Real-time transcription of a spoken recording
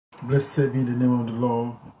Blessed be the name of the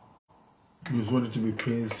Lord. He is worthy to be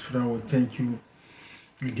praised. Father, we thank you.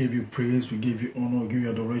 We give you praise. We give you honor. We give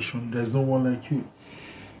you adoration. There's no one like you.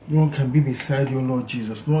 No one can be beside you, Lord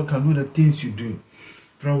Jesus. No one can do the things you do.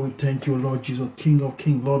 Father, we thank you, Lord Jesus, King of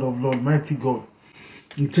kings, Lord of lords, mighty God.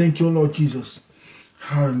 We thank you, Lord Jesus.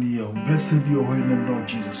 Hallelujah. Blessed be your holy name, Lord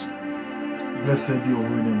Jesus. Blessed be your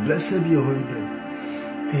holy name. Blessed be your holy name.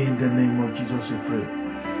 In the name of Jesus we pray.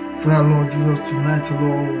 Father, Lord Jesus, tonight,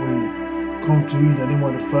 Lord, we come to you in the name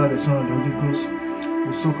of the Father, the Son, and the Holy Ghost.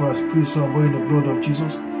 We soak our spirit, soul, and body in the blood of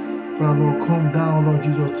Jesus. Father, Lord, come down, Lord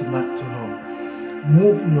Jesus, tonight, Lord.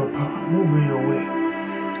 Move in your power, move in your way.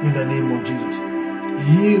 In the name of Jesus.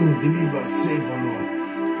 Heal, deliver, save, Lord.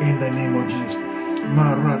 In the name of Jesus.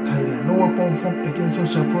 No weapon formed against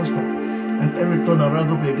us shall prosper, and every tongue that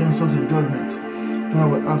rise up against us in judgment.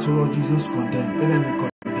 Father, we ask, Lord Jesus, condemn. Let them be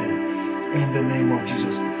condemned. In the name of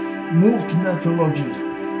Jesus. Move tonight, Lord Jesus.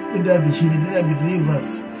 Let there be healing, let there be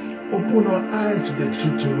deliverance. Open our eyes to the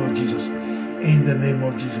truth, Lord Jesus. In the name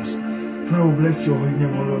of Jesus. Father, we bless your holy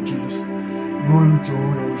name, Lord Jesus. Glory to your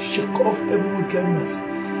holy name. We shake off every wickedness.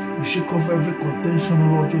 We shake off every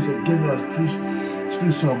contention, Lord Jesus, against our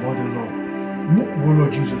spiritual body, Lord. Move,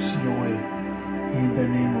 Lord Jesus, your way. In the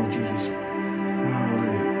name of Jesus.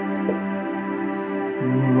 Hallelujah.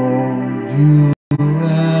 Lord, you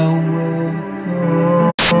are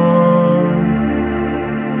welcome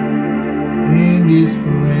in this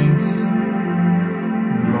place.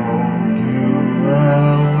 Lord, you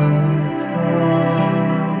are welcome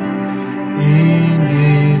in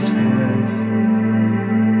this place.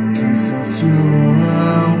 Jesus, you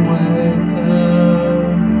are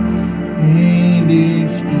welcome in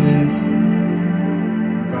this place.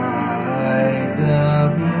 By the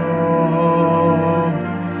blood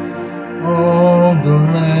of the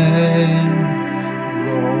Lamb,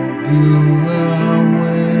 Lord, you are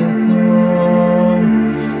welcome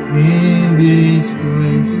in this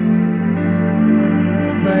place.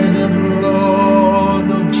 By the blood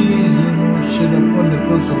of Jesus shed upon the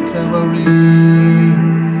cross of Calvary,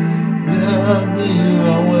 that you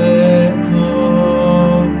are welcome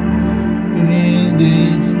in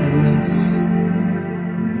this place.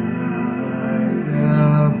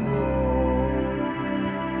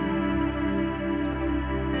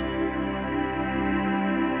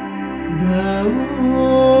 The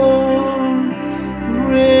Lord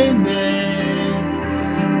reigneth,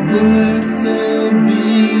 blessed be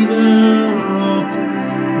the rock,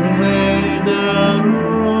 the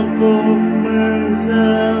rock of my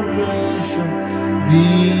salvation, be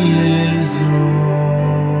exalted.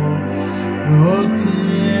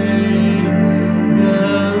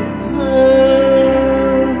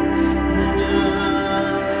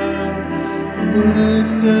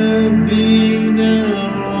 Blessed be the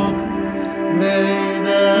rock, may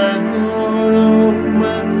the God of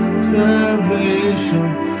my salvation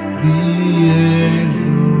be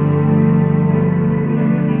exalted.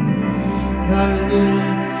 Hallelujah.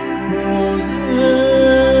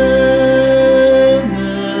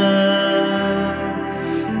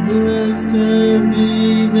 Blessed be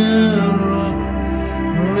the rock,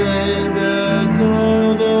 may the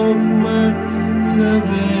God of my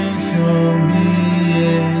salvation be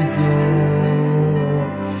exalted.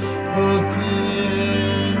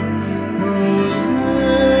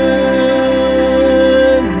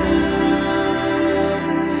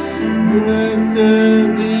 Blessed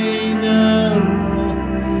be the rock,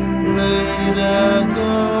 may the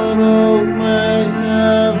God of my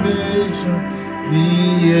salvation be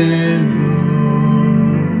exalted.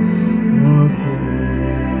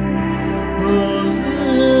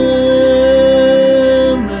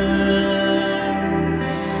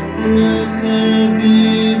 Blessed be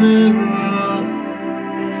the rock,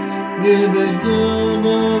 may the God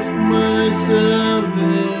of my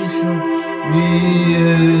salvation be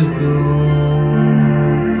exalted.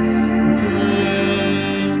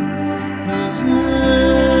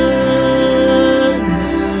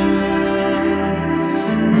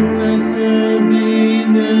 Blessed be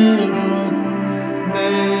the rock,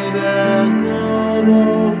 may the God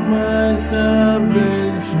of my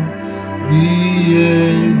salvation be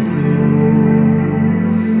exalted.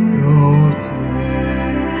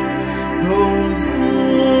 Hosanna,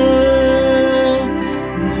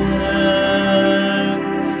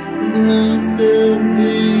 blessed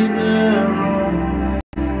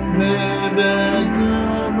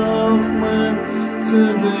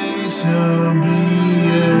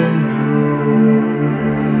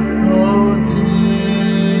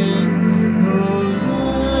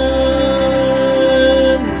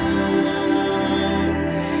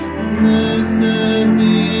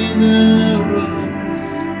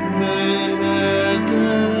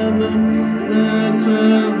the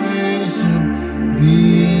salvation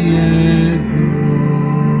be exalted.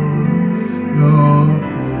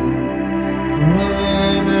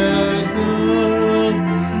 When the God of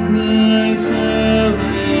my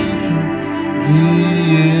salvation be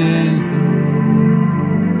exalted.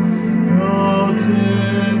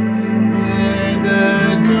 When the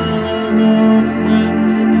God of my salvation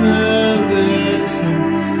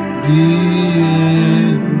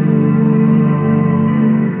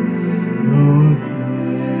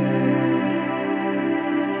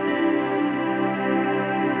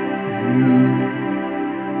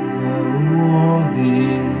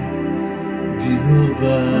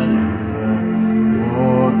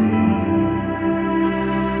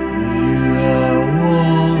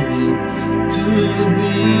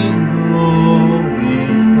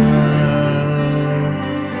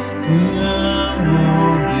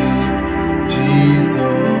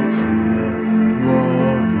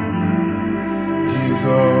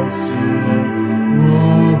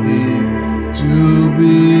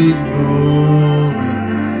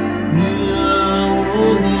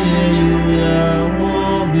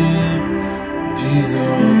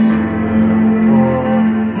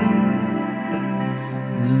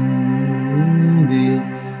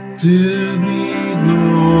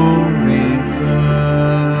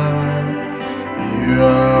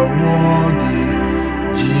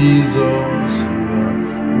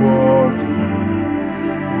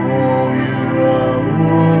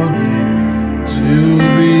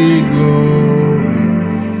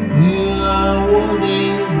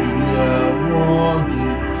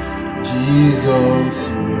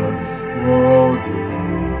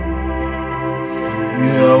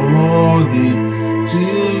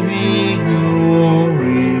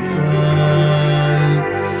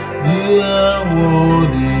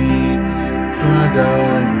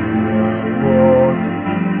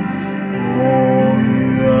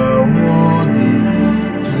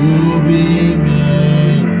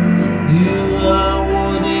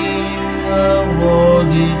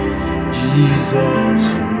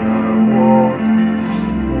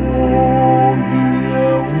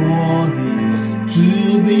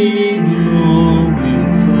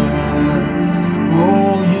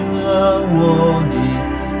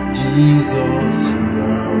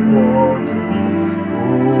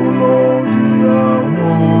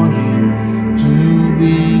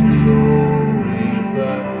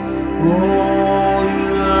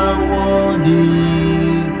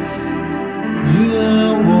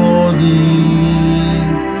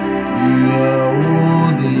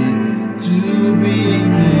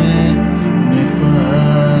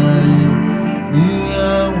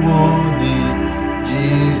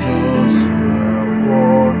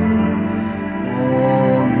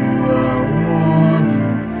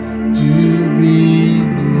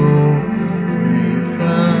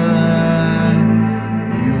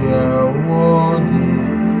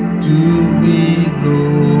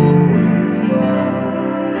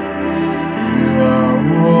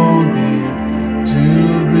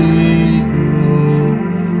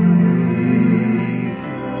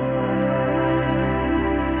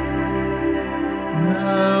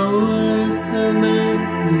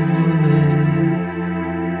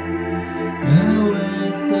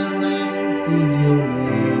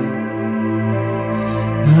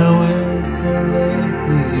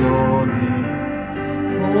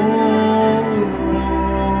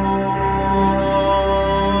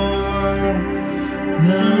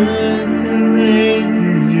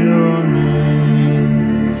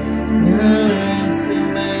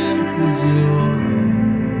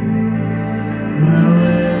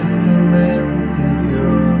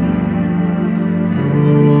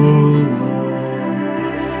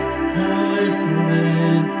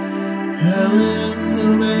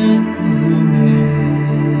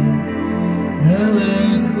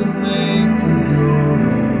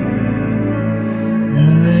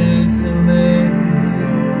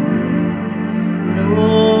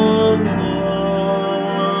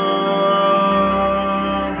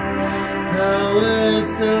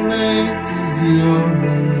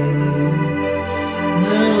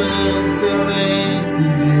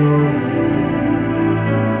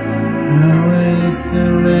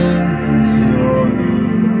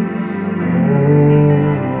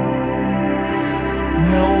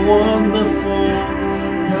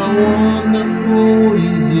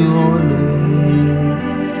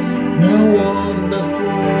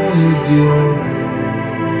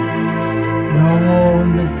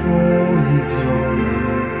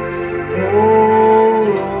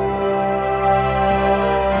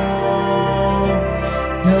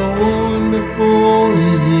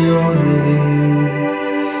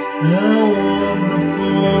be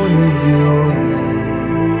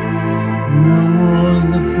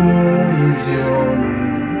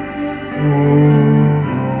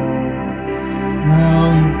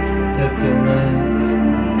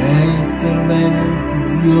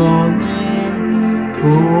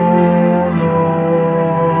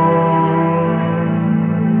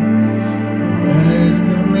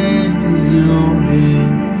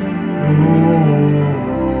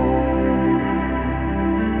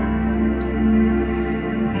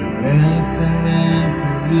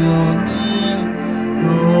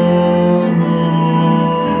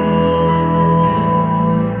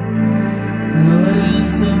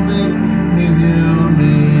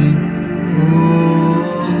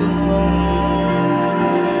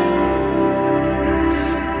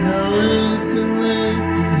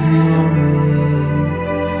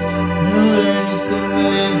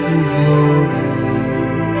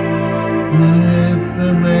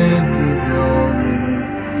Excellent is your name,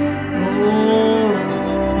 oh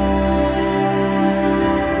Lord.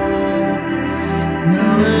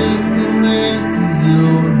 How excellent is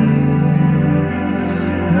your name.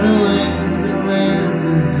 How excellent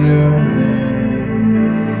is your name.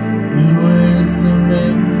 How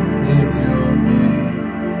excellent is your name,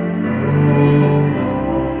 oh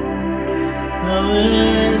Lord. How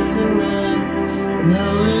excellent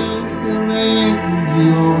is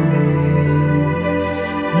your name.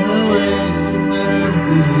 How excellent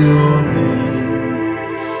is your name.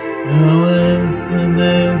 How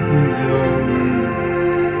excellent is your name,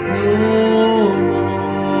 oh Lord.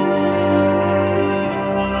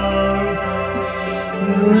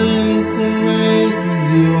 How excellent is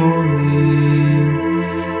your name.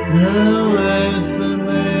 How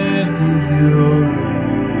excellent is your name.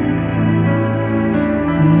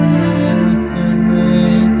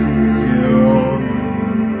 Excellent is your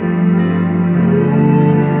name.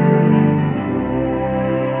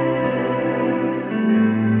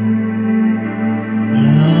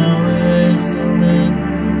 How excellent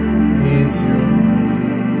is your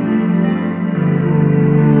name.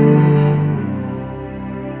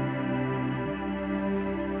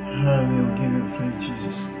 Hallelujah. Give you praise,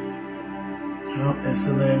 Jesus. How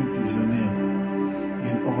excellent is your name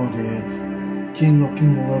in all the earth. King of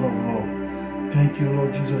Kings, Lord of Lords. Thank you,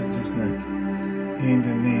 Lord Jesus, this night. In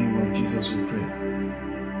the name of Jesus we pray.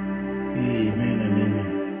 Amen and amen.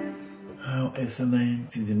 How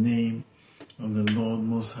excellent is the name of the Lord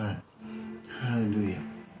Most High. Hallelujah.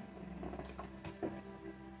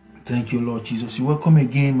 Thank you, Lord Jesus. You welcome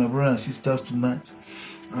again, my brothers and sisters, tonight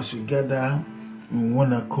as we gather in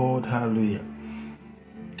one accord. Hallelujah.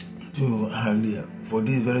 Hallelujah. For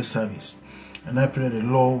this very service. And I pray the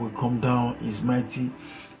Lord will come down in His mighty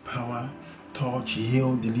power, touch,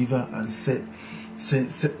 heal, deliver, and set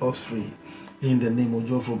us free. In the name of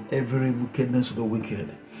God, from every wickedness of the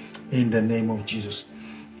wicked. In the name of Jesus.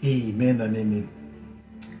 Amen and amen.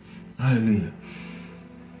 Hallelujah.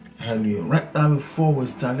 Hallelujah. Right now, before we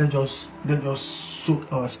start, let us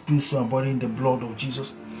soak our spirit, soul, and body in the blood of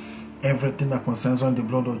Jesus. Everything that concerns on the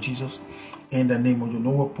blood of Jesus. In the name of Jesus,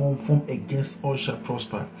 no weapon formed against us shall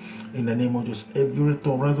prosper. In the name of Jesus, every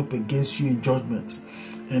tongue rise up against you in judgment.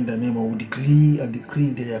 In the name of, we decree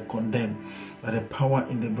they are condemned by the power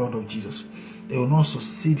in the blood of Jesus. They will not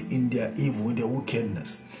succeed in their evil, in their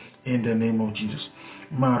wickedness. In the name of Jesus.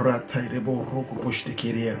 The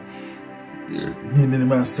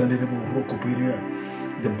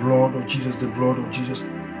blood of Jesus, the blood of Jesus.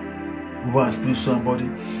 Over our spirit, soul, and body,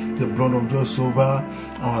 the blood of Jesus over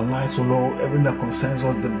our lives, oh Lord, everything that concerns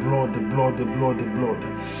us, the blood, the blood, the blood, the blood,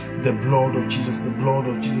 the blood of Jesus, the blood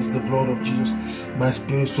of Jesus, the blood of Jesus. My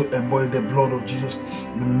spirit, soul, and body, the blood of Jesus,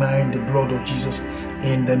 the mind, the blood of Jesus,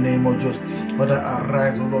 in the name of Jesus. Father,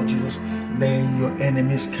 arise, oh Lord Jesus, letting your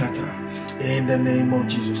enemies scatter. In the name of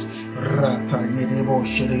Jesus. Rata yedebo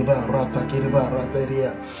shedeba rata kereba rata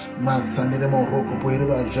ria masaniremo roko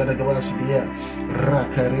poireba jadagaba sidia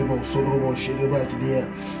rakarebo sorobo shedeba sidia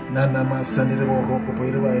nana masaniremo roko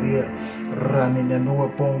poireba ria running and no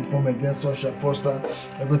weapon formed against us shall prosper.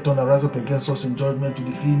 Every tongue that rise up against us in judgment to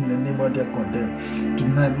decree in the name of their condemned.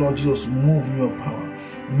 Tonight, Lord Jesus, move in your power,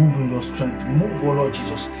 move in your strength, move, oh Lord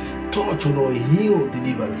Jesus. Touch, oh Lord, heal,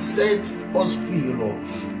 deliver, set us free, oh Lord,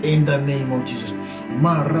 in the name of Jesus.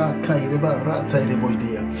 Maraka ireba rata irebo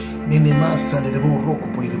idea. Nene masa irebo roko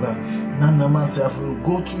po ireba. Nana masa afu.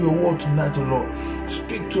 Go through your word tonight, O Lord.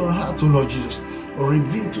 Speak to our heart, O Lord Jesus.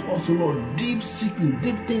 Reveal to us, O Lord, deep secret,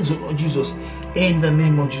 deep things, O Lord Jesus. In the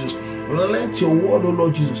name of Jesus. Let your word, O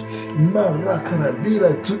Lord Jesus, Maraka be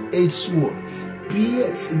like two-edged sword.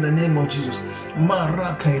 Pierce in the name of Jesus.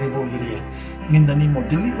 Maraka irebo idea. In the name of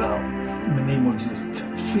deliver. In the name of Jesus.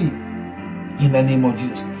 Set free. In the name of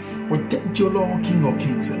Jesus. We thank you, Lord, King of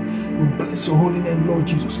Kings. We bless your holy name, Lord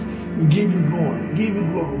Jesus. We give you glory, we give you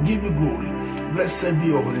glory, we give you glory. Blessed be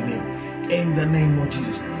your holy name. In the name of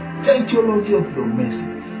Jesus. Thank you, Lord, for your mercy.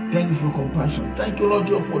 Thank you for your compassion. Thank you, Lord,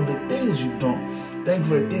 for the things you've done. Thank you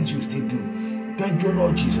for the things you still do. Thank you,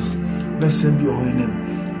 Lord Jesus. Blessed be your holy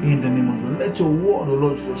name. In the name of Jesus. Let your word, O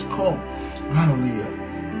Lord Jesus, come. Hallelujah.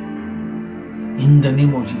 In the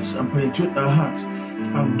name of Jesus. And penetrate our hearts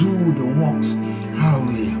and do the works.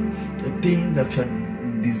 Hallelujah. The thing that you are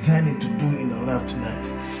designing to do in our life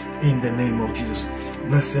tonight. In the name of Jesus.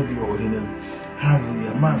 Blessed be your holy name.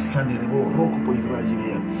 Hallelujah. Ma sanderebo roko po irba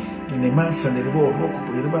jiria. Nene ma sanderebo roko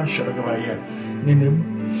po irba sharagabaya. Nene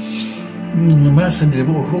ma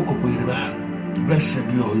sanderebo roko po irba. Blessed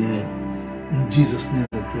be your holy name. In Jesus' name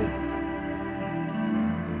we pray.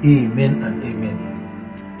 Amen and amen.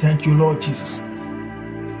 Thank you, Lord Jesus.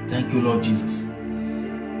 Thank you, Lord Jesus.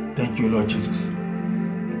 Thank you, Lord Jesus.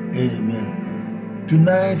 Amen.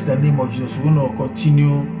 Tonight, in the name of Jesus, we're going to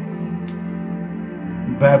continue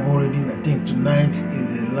Bible reading. I think tonight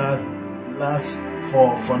is the last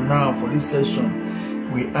for now, for this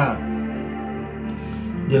session. We are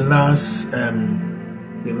the last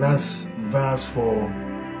verse for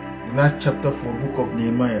the last chapter for book of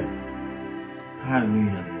Nehemiah.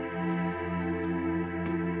 Hallelujah.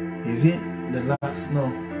 Is it the last?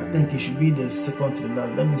 No, I think it should be the second to the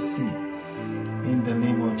last. Let me see. In the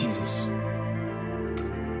name of Jesus.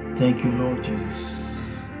 Thank you, Lord Jesus.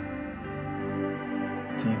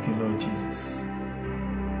 Thank you, Lord Jesus.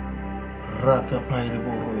 Raka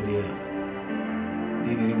pairibo hoidia.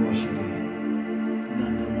 Diribo shide.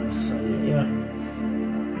 Nana Messiah. Yeah.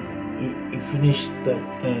 He finished that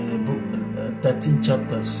book, 13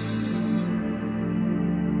 chapters.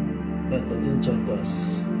 Yeah, 13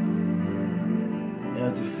 chapters. Yeah,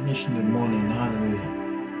 to finish in the morning. Hallelujah.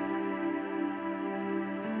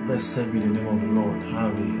 Blessed be the name of the Lord.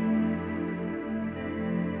 Hallelujah.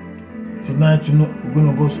 Tonight we're going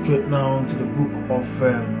to go straight now to the book of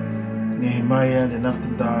Nehemiah, and after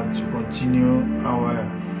that we continue our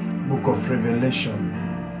book of Revelation.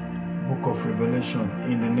 Book of Revelation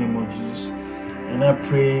in the name of Jesus. And I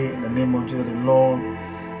pray in the name of Jesus, the Lord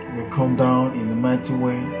will come down in a mighty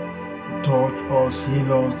way, touch us,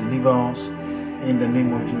 heal us, deliver us in the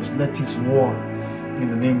name of Jesus. Let His word in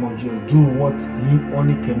the name of Jesus do what He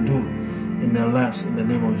only can do in their lives in the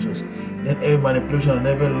name of Jesus. Let every manipulation and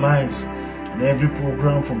every lies and every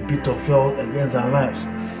program from pit of hell against our lives,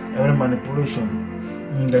 every manipulation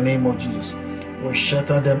in the name of Jesus, we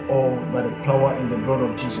shatter them all by the power in the blood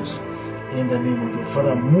of Jesus in the name of Jesus.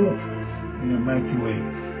 Father, move in a mighty way.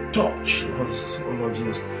 Touch us, oh Lord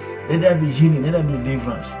Jesus. Let there be healing, let there be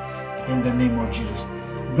deliverance in the name of Jesus.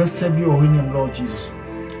 Blessed be your holy name, Lord Jesus.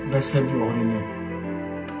 Blessed be your holy name.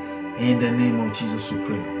 In the name of Jesus we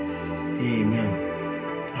pray. Amen.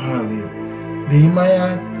 Hallelujah.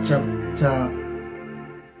 Nehemiah chapter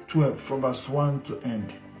 12 from verse 1 to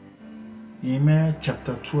end. Nehemiah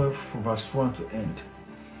chapter 12 from verse 1 to end.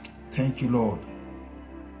 Thank you, Lord.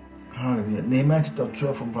 Hallelujah. Nehemiah chapter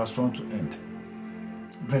 12 from verse 1 to end.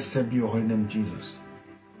 Blessed be your holy name, Jesus.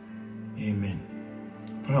 Amen.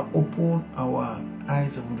 Father, open our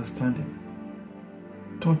eyes of understanding.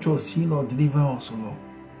 Touch us, heal us, deliver us, O Lord.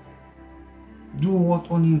 Do what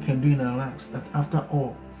only you can do in our lives, that after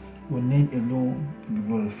all, your name alone will be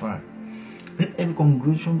glorified. Let every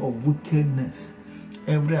congregation of wickedness,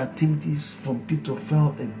 every activities from pit of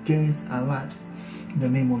hell against our lives, in the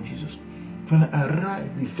name of Jesus. Father,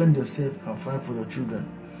 arise, defend yourself, and fight for your children,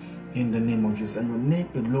 in the name of Jesus. And your name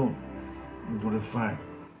alone will be glorified.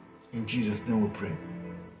 In Jesus' name we pray.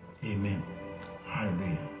 Amen.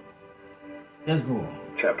 Hallelujah. Let's go.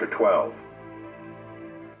 Chapter 12.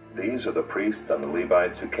 These are the priests and the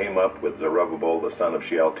Levites who came up with Zerubbabel the son of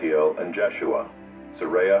Shealtiel and Jeshua,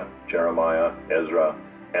 Seraiah, Jeremiah, Ezra,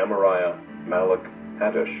 Amariah, Malach,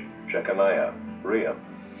 Hattush, Shechaniah, Ream,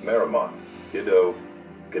 Meremoth, Iddo,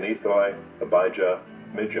 Genethoi, Abijah,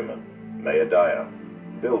 Mijamin, Maadiah,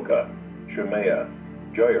 Bilgah, Shemaiah,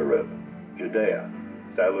 Joyarib, Judea,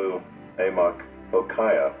 Salu, Amok,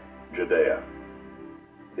 Hilkiah, Judea.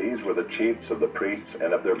 These were the chiefs of the priests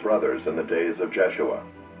and of their brothers in the days of Jeshua.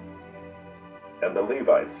 And the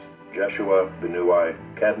Levites, Jeshua, Binnui,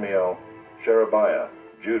 Kadmiel, Sherebiah,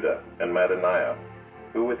 Judah, and Mattaniah,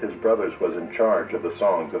 who with his brothers was in charge of the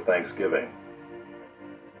songs of thanksgiving.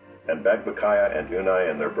 And Bakbukiah and Unai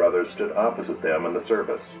and their brothers stood opposite them in the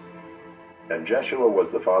service. And Jeshua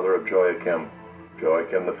was the father of Joachim,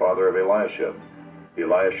 Joachim the father of Eliashib,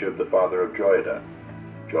 Eliashib the father of Joiada,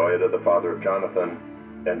 Joiada the father of Jonathan,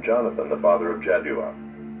 and Jonathan the father of Jaddua.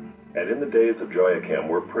 And in the days of Joachim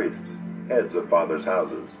were priests, heads of fathers'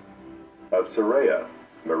 houses. Of Seraiah,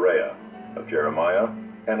 Meraiah. Of Jeremiah,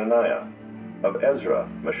 Hananiah. Of Ezra,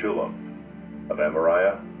 Meshullam. Of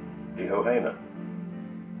Amariah, Jehohanan.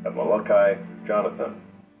 Of Malachi, Jonathan.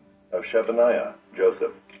 Of Shebaniah,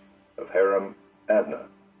 Joseph. Of Haram, Adnah.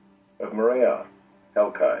 Of Meraiah,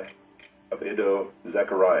 Helkai. Of Iddo,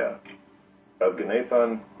 Zechariah. Of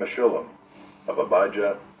Genathan, Meshullam. Of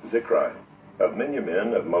Abijah, Zichri. Of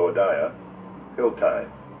Miniamin of Moadiah, Hiltai.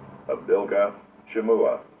 Of Bilgah,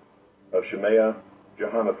 Shemua. Of Shemaiah,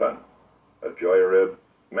 Jehonathan. Of Joyarib,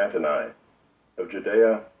 Mattani. Of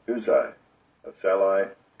Judea, Uzai. Of Salai,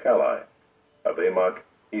 Kalai. Of Amok,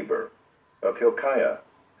 Eber. Of Hilkiah,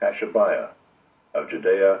 Hashabiah. Of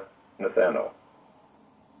Judea, Nathanael.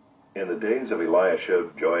 In the days of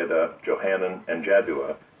Eliashib, Joiada, Johanan, and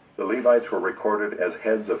Jaddua, the Levites were recorded as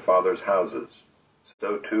heads of fathers' houses.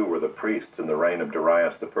 So too were the priests in the reign of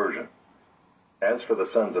Darius the Persian. As for the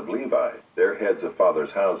sons of Levi, their heads of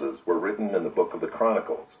fathers' houses were written in the book of the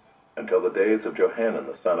Chronicles, until the days of Johanan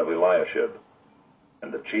the son of Eliashib.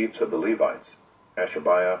 And the chiefs of the Levites,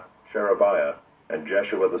 Hashabiah, Sherebiah, and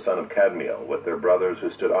Jeshua the son of Kadmiel, with their brothers who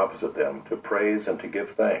stood opposite them, to praise and to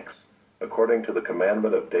give thanks, according to the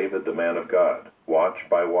commandment of David the man of God, watch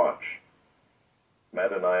by watch.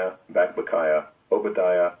 Mattaniah, Bakbukiah,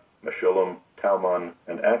 Obadiah, Meshullam, Talmon,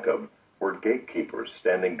 and Akab were gatekeepers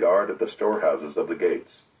standing guard at the storehouses of the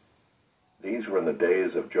gates. These were in the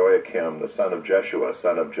days of Joachim the son of Jeshua,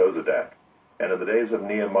 son of Jozadak, and in the days of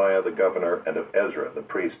Nehemiah the governor, and of Ezra the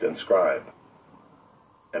priest and scribe.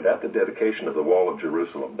 And at the dedication of the wall of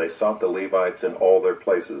Jerusalem they sought the Levites in all their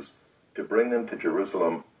places, to bring them to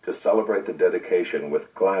Jerusalem to celebrate the dedication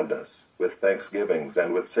with gladness, with thanksgivings,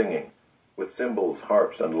 and with singing, with cymbals,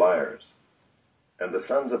 harps, and lyres. And the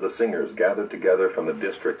sons of the singers gathered together from the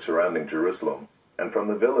district surrounding Jerusalem, and from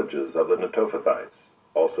the villages of the Netophathites,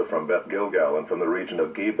 also from Beth Gilgal, and from the region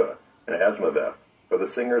of Geba and Asmaveth, for the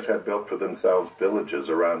singers had built for themselves villages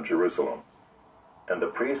around Jerusalem. And the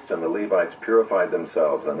priests and the Levites purified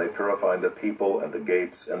themselves, and they purified the people and the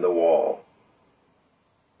gates and the wall.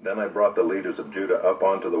 Then I brought the leaders of Judah up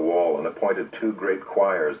onto the wall, and appointed 2 great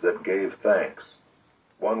choirs that gave thanks.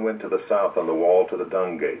 One went to the south on the wall to the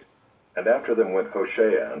dung gate, and after them went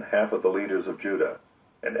Hoshea and half of the leaders of Judah,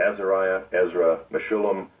 and Azariah, Ezra,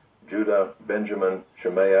 Meshullam, Judah, Benjamin,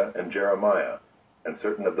 Shemaiah, and Jeremiah, and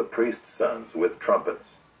certain of the priests' sons with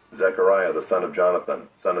trumpets, Zechariah the son of Jonathan,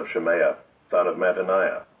 son of Shemaiah, son of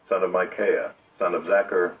Mattaniah, son of Micaiah, son of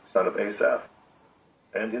Zachar, son of Asaph,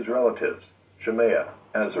 and his relatives, Shemaiah,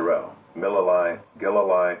 Azarel, Milalai,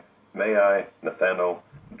 Gilalai, Maai, Nathanael,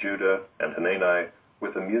 Judah, and Hanani,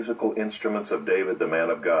 with the musical instruments of David the man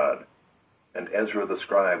of God. And Ezra the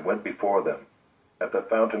scribe went before them. At the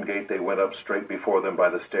fountain gate they went up straight before them by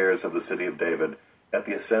the stairs of the city of David, at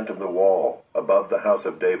the ascent of the wall, above the house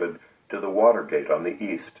of David, to the water gate on the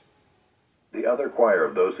east. The other choir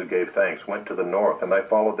of those who gave thanks went to the north, and I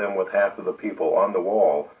followed them with half of the people on the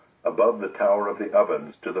wall, above the tower of the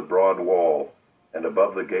ovens to the broad wall, and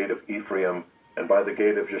above the gate of Ephraim, and by the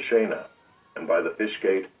gate of Jeshanah, and by the fish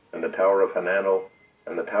gate, and the tower of Hananel,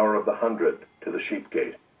 and the tower of the 100, to the sheep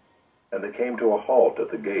gate. And they came to a halt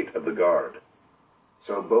at the gate of the guard.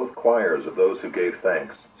 So both choirs of those who gave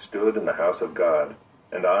thanks stood in the house of God,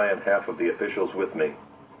 and I and half of the officials with me,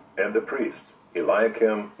 and the priests,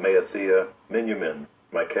 Eliakim, Maaseiah, Miniamin,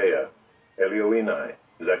 Micaiah, Elioenai,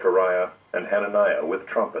 Zechariah, and Hananiah with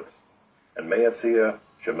trumpets, and Maaseiah,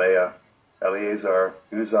 Shemaiah, Eleazar,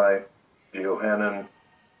 Uzai, Jehohanan,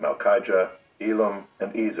 Malchijah, Elam,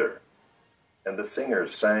 and Ezer. And the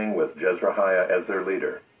singers sang with Jezrahiah as their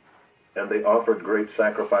leader. And they offered great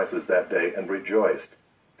sacrifices that day and rejoiced,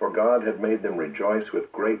 for God had made them rejoice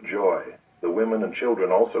with great joy. The women and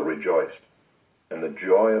children also rejoiced, and the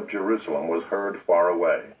joy of Jerusalem was heard far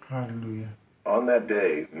away. Hallelujah. On that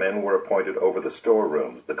day men were appointed over the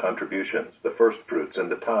storerooms, the contributions, the firstfruits,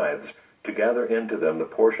 and the tithes, to gather into them the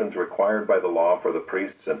portions required by the law for the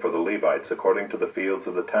priests and for the Levites according to the fields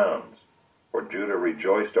of the towns. For Judah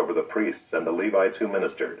rejoiced over the priests and the Levites who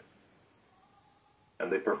ministered.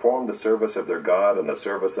 And they performed the service of their God and the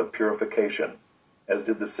service of purification, as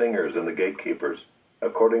did the singers and the gatekeepers,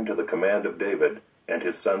 according to the command of David and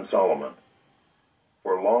his son Solomon.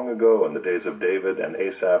 For long ago, in the days of David and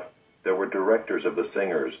Asaph, there were directors of the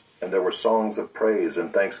singers, and there were songs of praise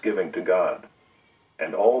and thanksgiving to God.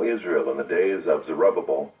 And all Israel in the days of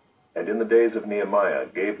Zerubbabel, and in the days of Nehemiah,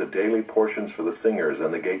 gave the daily portions for the singers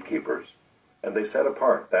and the gatekeepers. And they set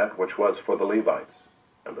apart that which was for the Levites,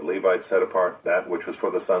 and the Levites set apart that which was for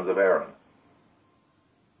the sons of Aaron.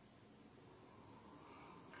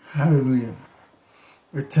 Hallelujah.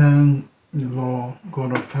 We thank the Lord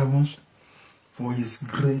God of heavens for his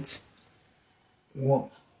great work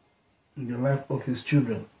in the life of his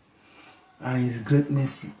children and his great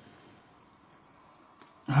mercy.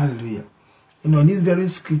 Hallelujah. You know, this very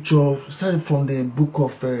scripture started from the book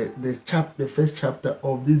of the first chapter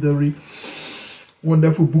of this very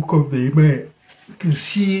wonderful book of Nehemiah. You can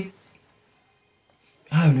see,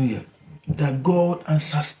 hallelujah, that God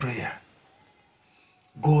answers prayer.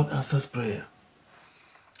 God answers prayer.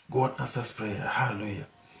 God answers prayer. Hallelujah.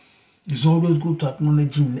 It's always good to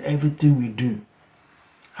acknowledge him in everything we do.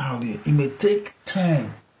 Hallelujah. It may take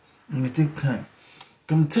time. It may take time.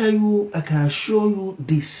 I can tell you, I can assure you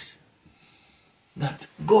this, that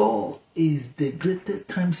God is the greatest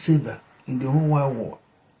time saver in the whole wide world.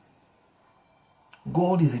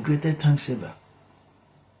 God is the greatest time saver.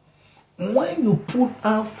 When you pull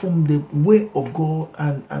out from the way of God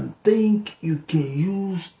and think you can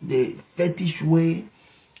use the fetish way,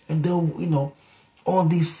 and then, all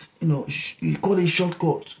this, you call it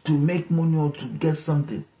shortcuts to make money or to get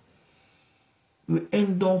something, you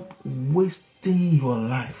end up wasting your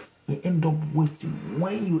life. You end up wasting.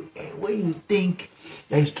 When you think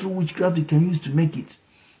that it's through witchcraft you can use to make it,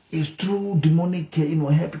 it's through demonic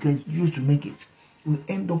help you can use to make it, you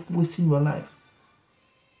end up wasting your life.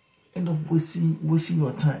 End up wasting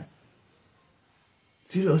your time.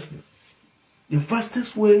 Seriously. The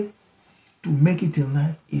fastest way to make it in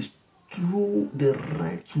life is through the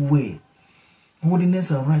right way.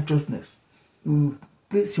 Holiness and righteousness. You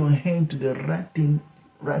place your hand to the right thing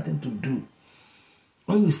to do.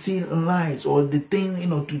 When you see lies or the thing,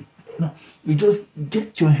 you just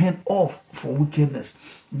get your hand off from wickedness.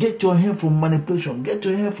 Get your hand from manipulation. Get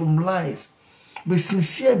your hand from lies. Be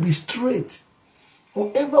sincere, be straight.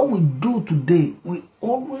 Whatever we do today, we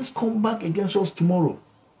always come back against us tomorrow.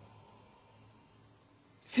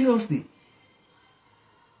 Seriously.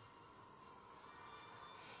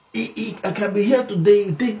 I can be here today,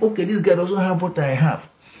 you think, okay, this guy doesn't have what I have.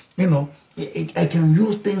 I can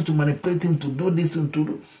use things to manipulate him to do this, to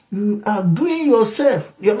do. You are doing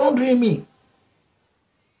yourself. You're not doing me.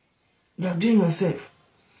 You are doing yourself.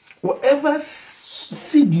 Whatever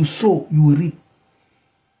seed you sow, you will reap.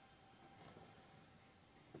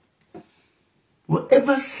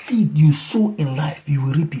 Whatever seed you sow in life, you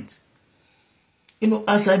will reap it.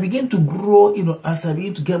 As I begin to grow, as I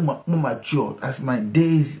begin to get more mature, as my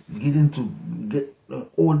days begin to get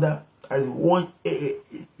older, as one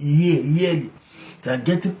yearly, as I'm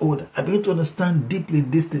getting older, I begin to understand deeply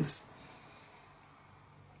these things.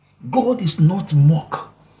 God is not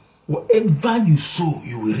mock. Whatever you sow,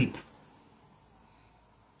 you will reap.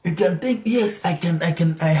 You can think, yes, I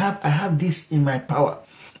have this in my power.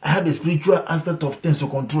 I have the spiritual aspect of things to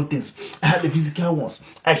control things. I have the physical ones.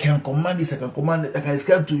 I can command this, I can command it. I can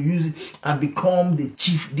decide to use it and become the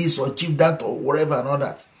chief this or chief that or whatever and all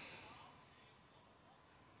that.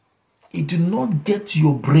 It do not get to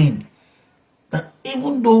your brain that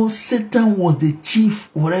even though Satan was the chief,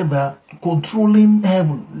 whatever, controlling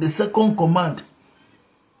heaven, the second command,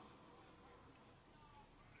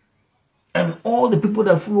 and all the people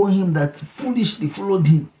that follow him, that foolishly followed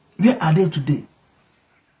him, where are they today?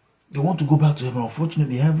 They want to go back to heaven.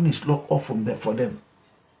 Unfortunately, heaven is locked off from them for them.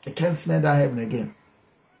 They can't smell that heaven again.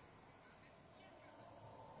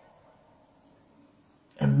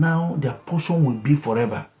 And now their portion will be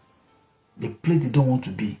forever. The place they don't want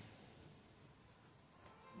to be.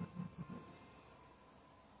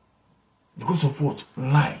 Because of what?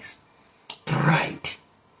 Lies. Pride.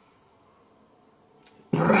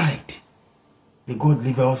 Pride. May God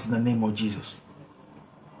deliver us in the name of Jesus.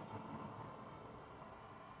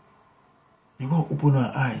 You got to open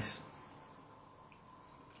our eyes.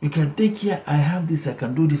 You can think here, I have this, I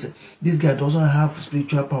can do this. This guy doesn't have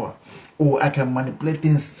spiritual power. Or I can manipulate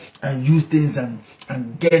things and use things and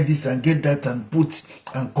get this and get that and put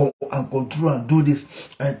and control and do this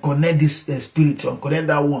and connect this spirit and connect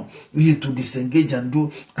that one. Use it to disengage and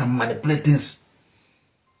do and manipulate things.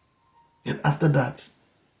 Then after that,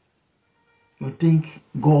 you think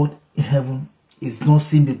God in heaven is not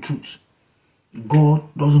seeing the truth. God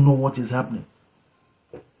doesn't know what is happening.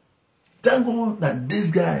 Thank God that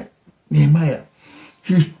this guy, Nehemiah,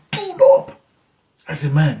 he stood up as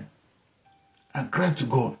a man and cried to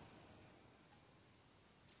God.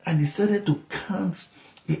 And he decided to count.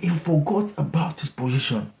 He forgot about his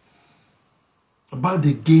position, about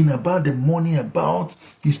the gain, about the money, about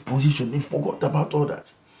his position. He forgot about all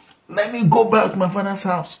that. Let me go back to my father's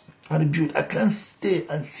house and rebuild. I can't stay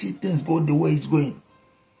and see things go the way it's going.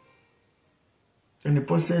 In the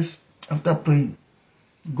process, after praying,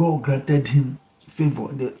 God granted him favor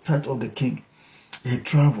in the sight of the king. He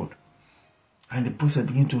traveled. And the process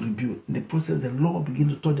began to rebuild. In the process, the Lord began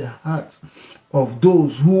to touch the hearts of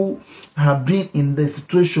those who have been in the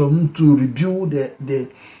situation to rebuild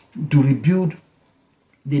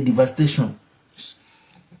the devastation.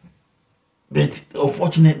 But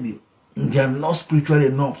unfortunately, they are not spiritual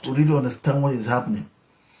enough to really understand what is happening.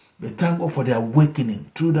 But thank God for the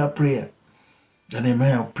awakening through that prayer that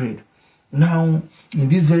Nehemiah prayed. Now, in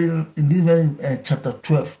this very chapter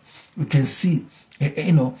 12, you can see,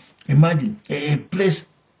 imagine a place.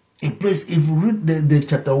 If you read the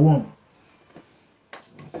chapter 1,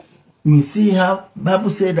 you see how Bible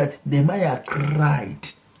said that Nehemiah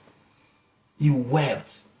cried. He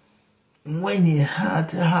wept when he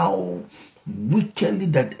heard how wickedly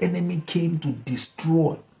that enemy came to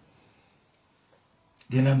destroy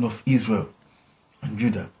the land of Israel and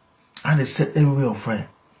Judah, and they set everywhere on fire.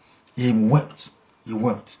 He wept. He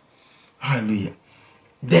wept. Hallelujah.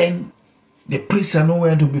 Then the priests are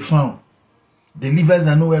nowhere to be found. The Levites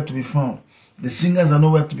are nowhere to be found. The singers are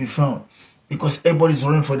nowhere to be found. Because everybody is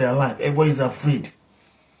running for their life. Everybody is afraid.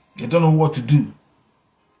 They don't know what to do.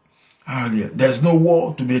 Hallelujah. There's no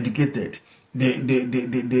war to be dedicated.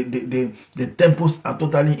 The temples are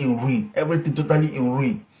totally in ruin. Everything totally in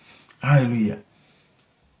ruin. Hallelujah.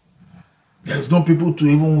 There's no people to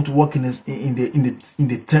even to work in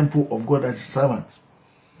the temple of God as servants.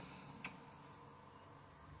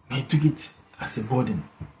 He took it as a burden.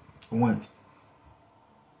 He went.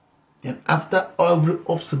 And after every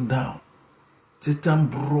ups and down, Satan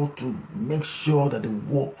brought to make sure that the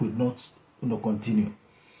work would not continue.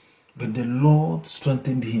 But the Lord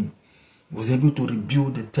strengthened him. He was able to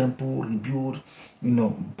rebuild the temple, rebuild,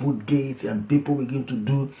 put gates, and people begin to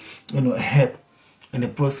do, help. In the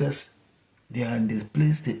process, they are in the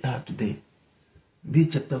place they are today.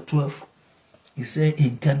 This chapter 12, he said he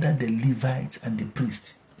gathered the Levites and the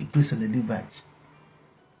priests. The priests and the Levites.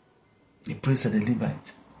 The priests and the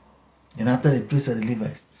Levites. And after the priests and the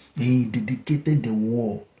Levites, he dedicated the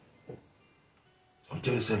wall of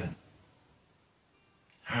Jerusalem.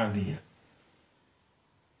 Hallelujah.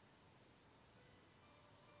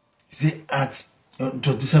 He said at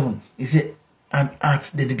 27, he said, and at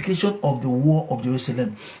the dedication of the wall of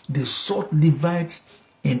Jerusalem, they sought Levites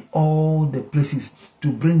in all the places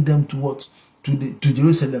to bring them to what? To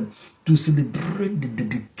Jerusalem, to celebrate the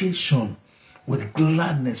dedication with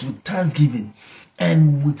gladness, with thanksgiving,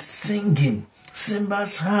 and with singing.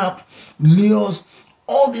 Cymbals, harp, lyres,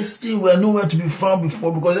 all these things were nowhere to be found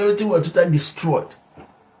before because everything was totally destroyed.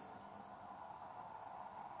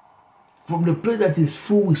 From the place that is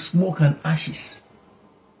full with smoke and ashes,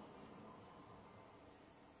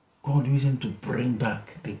 God used him to bring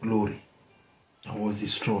back the glory that was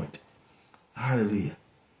destroyed. Hallelujah.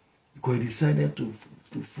 Because he decided to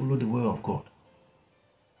follow the way of God.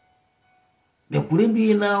 There couldn't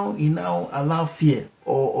be now allow fear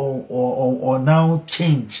or now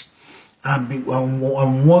change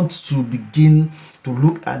and want to begin to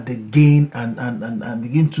look at the gain and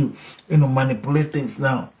begin to manipulate things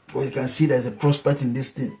now. Because you can see there's a prospect in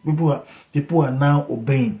this thing. People are now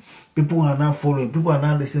obeying. People are now following. People are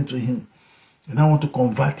now listening to him. And I want to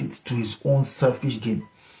convert it to his own selfish gain.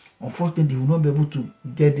 Unfortunately, he will not be able to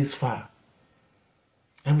get this far.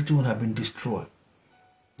 Everything will have been destroyed.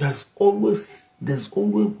 There's always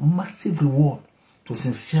massive reward to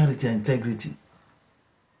sincerity and integrity.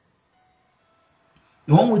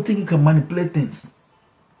 The one we think you can manipulate things.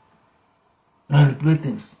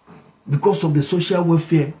 Because of the social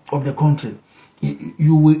welfare of the country,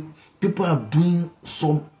 people are doing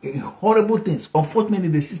some horrible things. Unfortunately,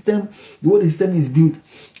 the way the system is built,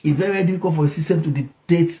 it's very difficult for a system to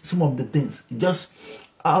dictate some of the things. Just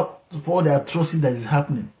out for the atrocity that is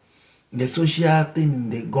happening in the social thing in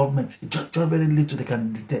the government, it's just very little they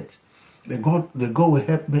can detect. The God will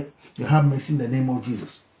help me. You have mercy in the name of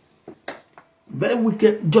Jesus. Very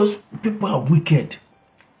wicked. Just people are wicked.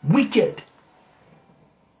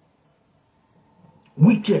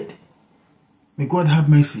 May God have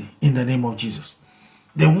mercy in the name of Jesus.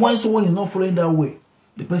 Then once someone is not following that way,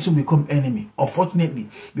 the person will become enemy. Unfortunately,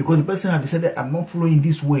 because the person has decided, I'm not following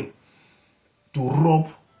this way, to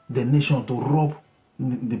rob the nation, to rob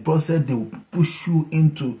the process, they will push you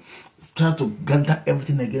into try to gather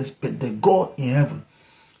everything against. But the God in heaven,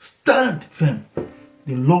 stand firm.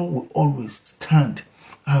 The Lord will always stand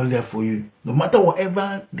out there for you, no matter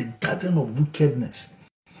whatever the gathering of wickedness.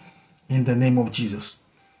 In the name of Jesus,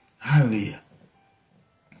 hallelujah.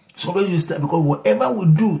 So let you start, because whatever we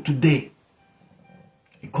do today,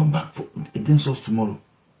 it come back against us tomorrow.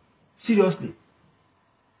 Seriously.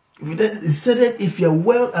 It said that if you're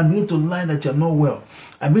well, I'm going to lie that you're not well.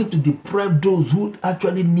 I'm going to deprive those who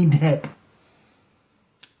actually need help.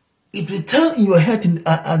 It will tell in your head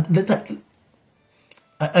at the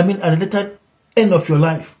later end of your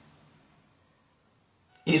life.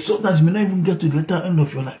 Sometimes you may not even get to the later end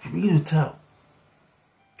of your life. You begin to tell.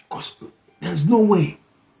 Because there's no way.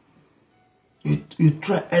 You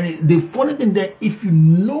try. And the funny thing that if you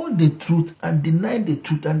know the truth and deny the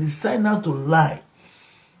truth and decide not to lie,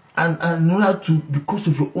 and in order to, because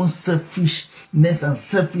of your own selfishness and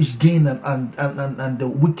selfish gain and the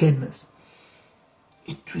wickedness,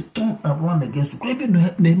 it will turn around against you. Maybe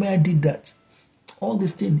Nehemiah did that. All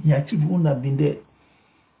these things he achieved wouldn't have been there.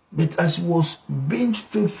 But as he was being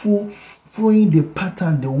faithful, following the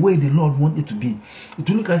pattern, the way the Lord wanted it to be, it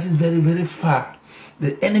will look as it's very, very far.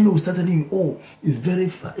 The enemy will start telling you, oh, it's very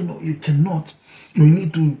far. You cannot. You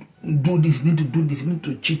need to do this, you need to do this, you need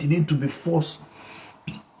to cheat, you need to be forced.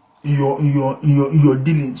 in your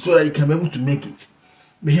dealing, so that you can be able to make it.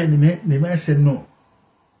 But here Nehemiah said no.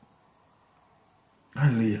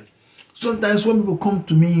 Hallelujah. Sometimes when people come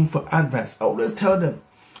to me for advice, I always tell them,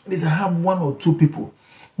 at least I have one or two people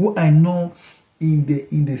who I know in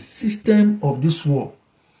the system of this world,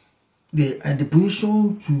 they are in the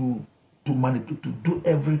position to manipulate, to do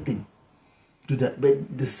everything to that,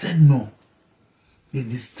 but they said no. They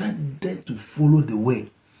decided to follow the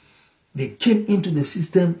way. They came into the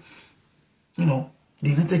system, the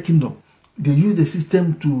United Kingdom. They used the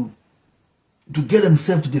system to get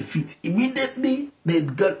themselves to defeat. Immediately they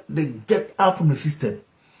get out from the system.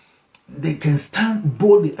 They can stand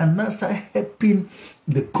boldly and now start helping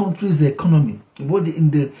the country's economy, both in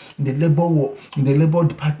the labor war, in the labor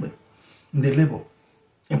department, in the labor,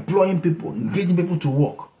 employing people, engaging people to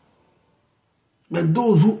work. But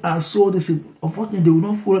those who are so, they say, unfortunately, they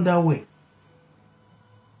will not follow that way.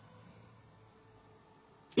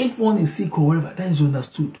 If one is sick or whatever, that is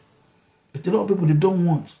understood. But a lot of people, they don't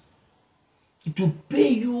want. It will pay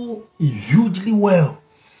you hugely well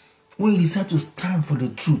when you decide to stand for the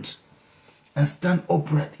truth and stand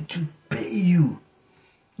upright. It will pay you.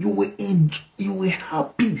 You will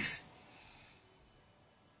have peace.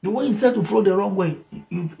 The way you decide to follow the wrong way,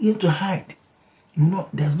 you need to hide.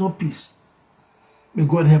 There's no peace. May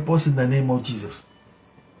God help us in the name of Jesus.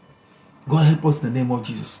 God help us in the name of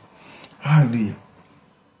Jesus. Hallelujah.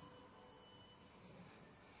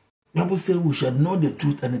 The Bible says we shall know the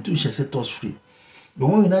truth and the truth shall set us free. But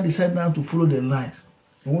when we now decide now to follow the lies,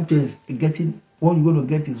 what you're going to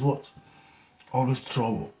get is what? Always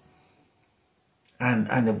trouble. And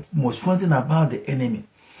the most fun thing about the enemy,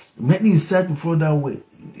 when you decide to follow that way,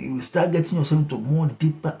 you will start getting yourself into more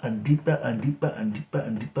deeper and deeper and deeper and deeper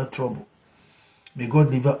and deeper trouble. May God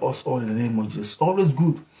deliver us all in the name of Jesus. Always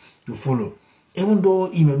good to follow. Even though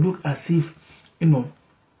it may look as if,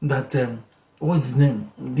 that, what's his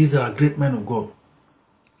name? These are great men of God.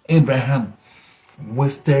 Abraham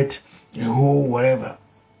wasted a whole whatever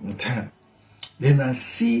time. Then I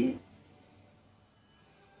see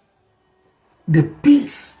the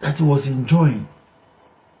peace that he was enjoying.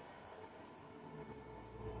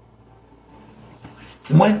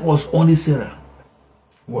 When it was only Sarah,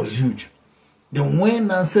 was huge. Then when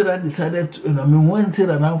Sarah decided to, when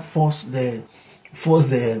Sarah now forced him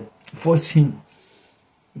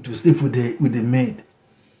to sleep with the maid,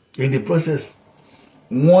 in the process,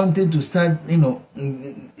 wanting to start,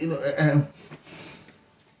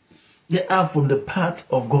 get out from the path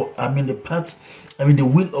of God. The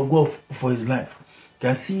will of God for his life. You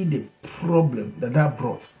can see the problem that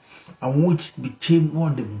brought, and which became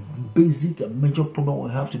one of the basic and major problems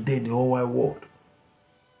we have today in the whole wide world.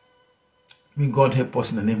 May God help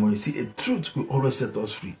us in the name of Jesus. See, the truth will always set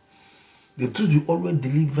us free. The truth will always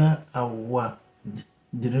deliver our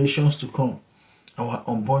generations to come, our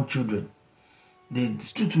unborn children. The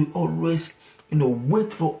truth will always,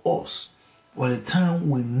 wait for us for the time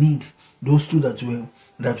we need those truths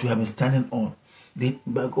that we have been standing on.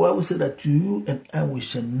 But God will say that to you and I, we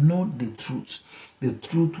shall know the truth. The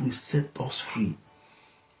truth will set us free.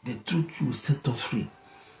 The truth will set us free.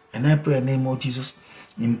 And I pray in the name of Jesus,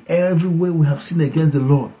 in every way we have sinned against the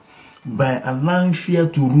Lord, by allowing fear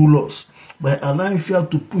to rule us, by allowing fear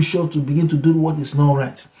to push us to begin to do what is not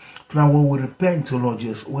right. Now when we repent, Lord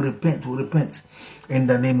Jesus, we repent in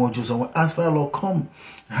the name of Jesus. And we ask for our Lord, come,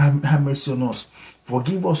 have mercy on us.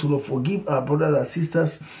 Forgive us, Lord. Forgive our brothers and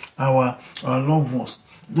sisters, our loved ones,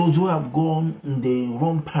 those who have gone in the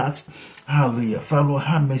wrong path. Hallelujah. Father, Lord,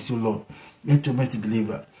 have mercy, Lord. Let your mercy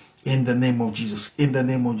deliver. In the name of Jesus. In the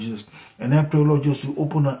name of Jesus. And I pray, Lord, just to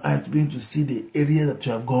open our eyes to begin to see the area that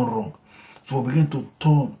we have gone wrong. So we begin to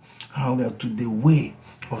turn, hallelujah, to the way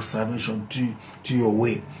of salvation, to your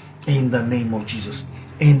way. In the name of Jesus.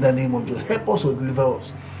 In the name of Jesus. Help us to deliver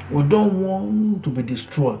us. We don't want to be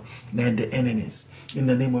destroyed by the enemies. In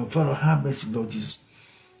the name of Father, have mercy, Lord Jesus.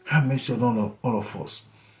 Have mercy on all of us.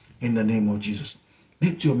 In the name of Jesus.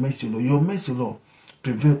 Let your mercy, Lord,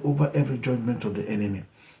 prevail over every judgment of the enemy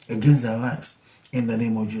against our lives. In the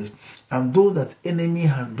name of Jesus. And those that enemy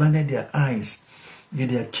has blinded their eyes,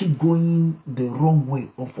 they keep going the wrong way.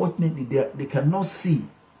 Unfortunately, they cannot see.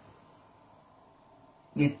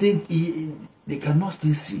 They think they cannot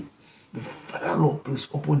still see. But Father, Lord, please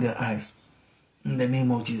open their eyes. In the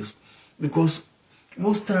name of Jesus. Because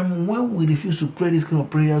most time when we refuse to pray this kind of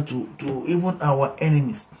prayer to even our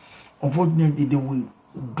enemies, unfortunately, they will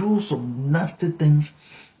do some nasty things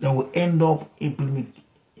that will end up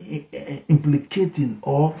implicating,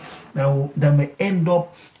 or that may end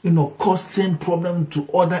up, causing problem to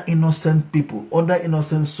other innocent people, other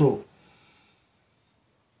innocent souls.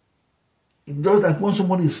 just like when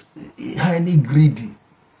someone is highly greedy,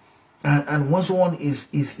 and when someone is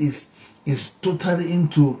totally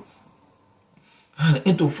into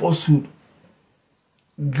falsehood,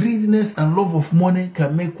 greediness and love of money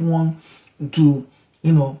can make one to,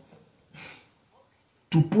 to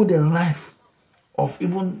put the life of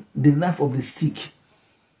even the life of the sick,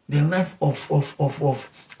 the life of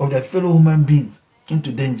their fellow human beings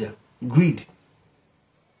into danger. Greed,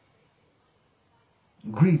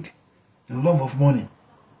 the love of money.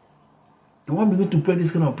 The one begin to pray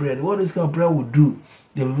this kind of prayer, what this kind of prayer will do,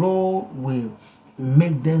 the Lord will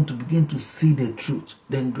make them to begin to see the truth.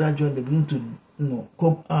 Then gradually they begin to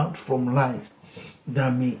come out from lies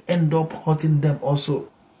that may end up hurting them also.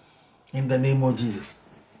 In the name of Jesus.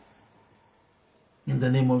 In the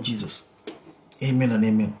name of Jesus. Amen and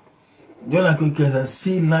amen. Just like we can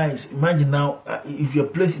see lies. Imagine now, if you're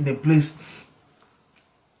placed in a place,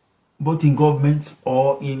 both in government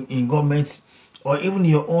or in government, or even in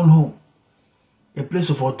your own home, a place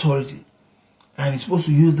of authority, and it's supposed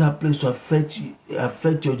to use that place to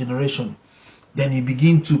affect your generation, then you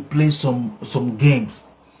begin to play some games.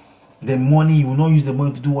 The money, you will not use the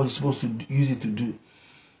money to do what you're supposed to use it to do.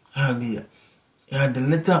 Hallelujah. And then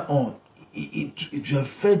later on, it will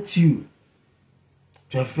affect you.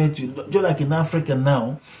 To affect you. Just like in Africa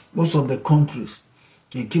now, most of the countries,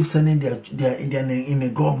 they keep sending their in a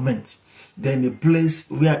government, then the place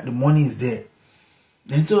where the money is there.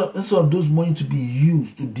 Instead of those money to be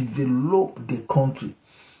used to develop the country,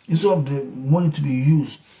 instead of the money to be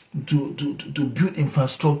used to build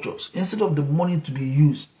infrastructures, instead of the money to be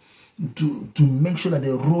used to make sure that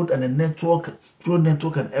the road and the network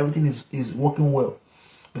and everything is working well.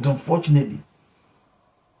 But unfortunately,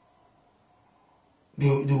 they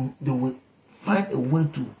will find a way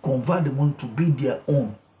to convert the money to be their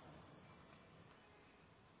own.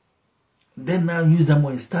 Then now use that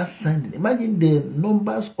money, start sending. Imagine the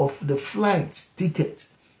numbers of the flights, tickets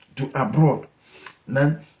to abroad.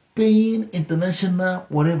 Then paying international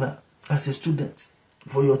whatever as a student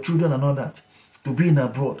for your children and all that to be in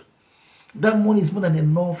abroad. That money is more than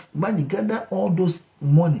enough. Imagine gather all those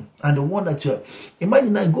money and the one that you have.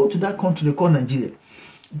 Imagine now go to that country they call Nigeria.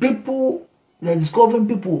 People, they're discovering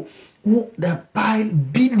people who they pile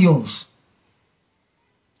billions,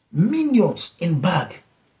 millions in bag.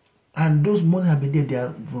 And those money have been there, they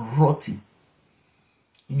are rotting,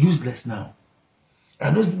 useless now.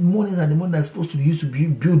 And those monies are the money that's supposed to be used to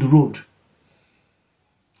build road,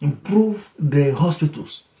 improve the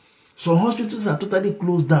hospitals. So hospitals are totally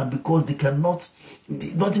closed down because they cannot,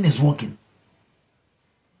 nothing is working.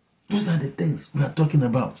 Those are the things we are talking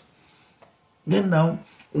about. Then now,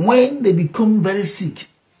 when they become very sick,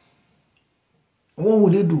 what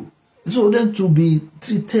will they do? So then to be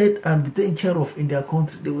treated and be taken care of in their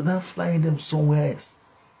country, they will not fly them somewhere else.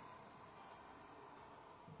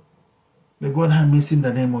 May God have mercy in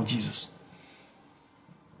the name of Jesus.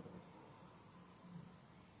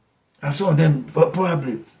 And some of them,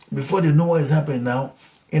 probably, before they know what is happening now,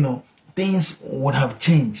 things would have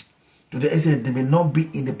changed. To the extent they may not be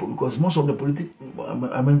in the, because most of the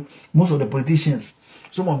politicians,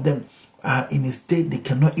 some of them are in a state they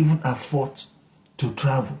cannot even afford to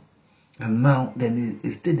travel. And now, then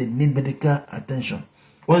instead they need medical attention.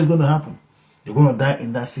 What is going to happen? They're going to die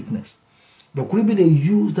in that sickness. But could it be they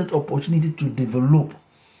use that opportunity to develop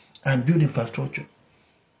and build infrastructure?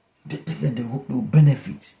 They will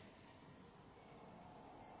benefit.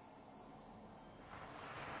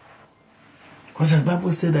 Because as the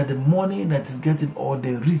Bible said that the money that is getting, or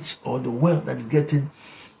the rich, or the wealth that is getting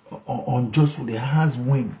unjustful, the has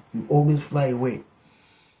win, you always fly away.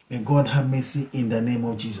 May God have mercy in the name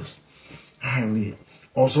of Jesus. Hallelujah.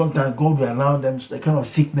 Or sometimes God will allow them the kind of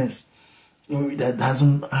sickness that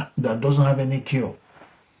doesn't have any cure.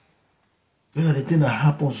 These are the things that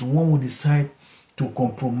happens when we decide to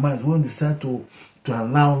compromise, when we decide to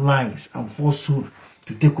allow lies and falsehood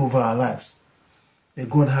to take over our lives. May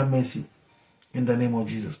God have mercy in the name of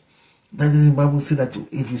Jesus. That is the Bible says that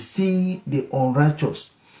if you see the unrighteous,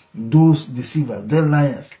 those deceivers, the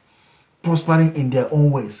liars, prospering in their own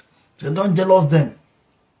ways, so don't jealous them.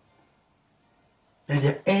 And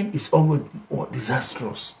the end is always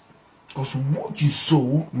disastrous. Because what you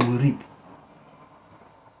sow, you will reap.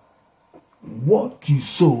 What you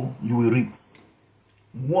sow, you will reap.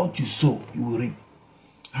 What you sow, you will reap.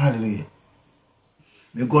 Hallelujah.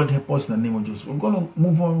 May God help us in the name of Jesus. We're going to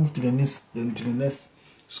move on to the next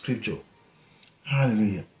scripture.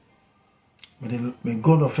 Hallelujah. May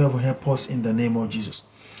God of heaven help us in the name of Jesus.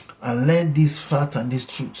 And let these facts and these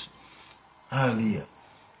truths, hallelujah,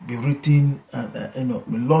 be written, and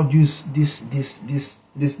may Lord use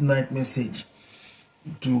this night message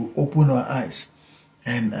to open our eyes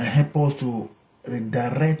and help us to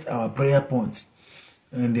redirect our prayer points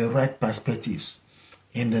in the right perspectives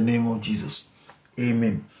in the name of Jesus.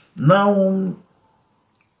 Amen. Now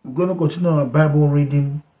we're going to continue our Bible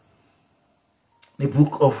reading, the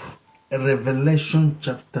book of Revelation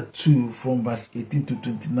chapter 2 from verse 18 to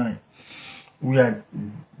 29. We are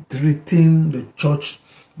treating the church,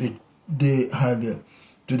 to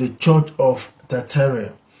the church of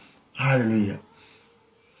Thyatira. Hallelujah.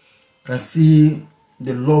 Can see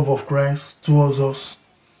the love of Christ towards us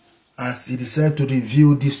as he decided to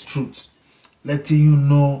reveal these truths, letting you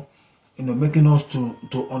know, making us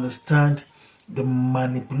to understand the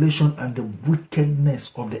manipulation and the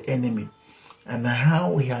wickedness of the enemy, and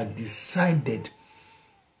how he had decided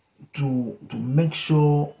to make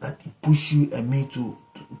sure that he push you and me to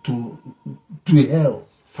hell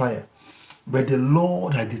fire. But the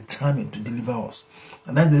Lord had determined to deliver us.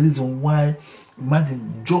 And that's the reason why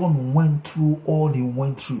imagine John went through all he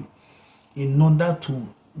went through in order to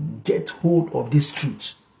get hold of this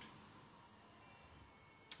truth.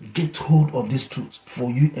 Get hold of this truth for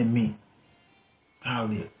you and me.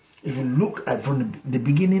 Hallelujah. If you look at from the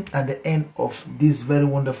beginning and the end of this very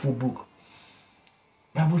wonderful book,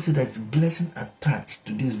 the Bible says there's blessing attached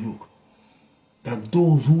to this book. That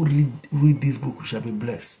those who read this book shall be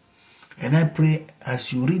blessed. And I pray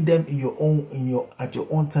as you read them at your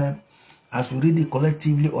own time, as we read it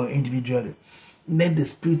collectively or individually, let the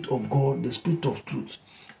Spirit of God, the Spirit of truth,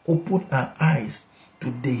 open our eyes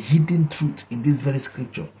to the hidden truth in this very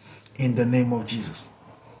scripture in the name of Jesus.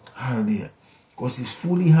 Hallelujah. Because it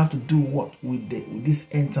fully have to do what with this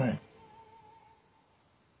end time.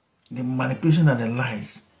 The manipulation and the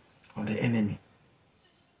lies of the enemy.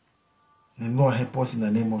 And Lord, help us in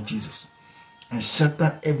the name of Jesus. And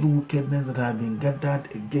shatter every wickedness that has been gathered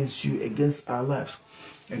against you, against our lives,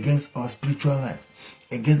 against our spiritual life,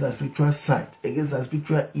 against our spiritual sight, against our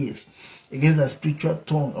spiritual ears, against our spiritual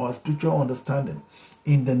tongue, our spiritual understanding,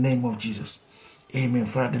 in the name of Jesus. Amen.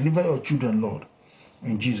 Father, deliver your children, Lord,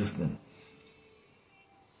 in Jesus' name.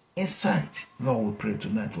 Insight, Lord, we pray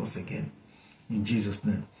tonight once again, in Jesus'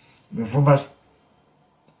 name. From verse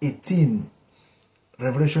 18,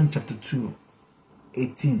 Revelation chapter 2,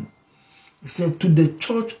 18. It said, to the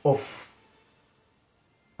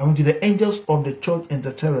angels of the church in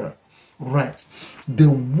Thyatira, write, the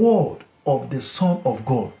word of the Son of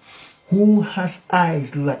God, who has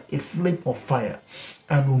eyes like a flame of fire,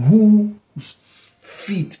 and whose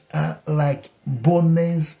feet are like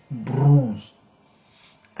burnished bronze.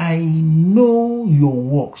 I know your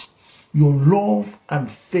works, your love and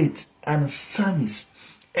faith and service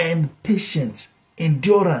and patience,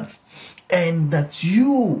 endurance, and that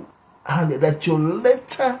your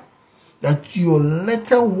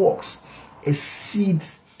latter works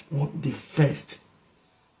exceeds what the first.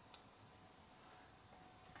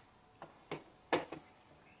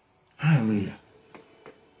 Hallelujah.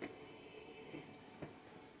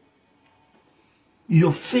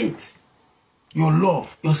 Your faith, your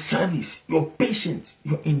love, your service, your patience,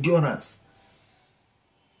 your endurance.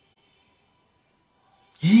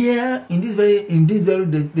 Here in this very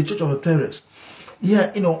the church of the terrorists.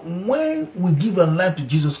 Yeah, when we give our life to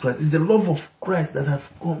Jesus Christ, it's the love of Christ that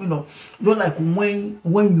have come. Not like when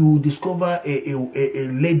you discover a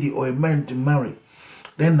lady or a man to marry,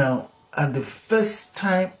 then now at the first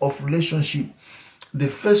time of relationship, the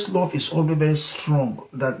first love is always very strong.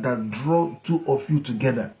 That draw two of you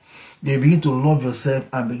together. They begin to love yourself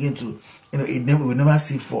and begin to, it will never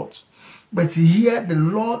see fault. But here the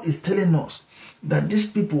Lord is telling us that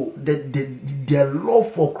these people, their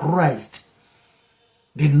love for Christ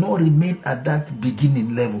did not remain at that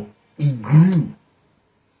beginning level. It grew.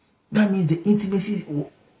 That means the intimacy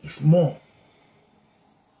is more.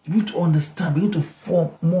 You need to understand, begin to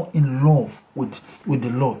form more in love with the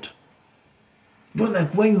Lord. Don't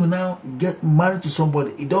like when you now get married to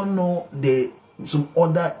somebody, you don't know some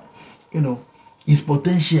other, his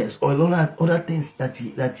potentials or a lot of other things that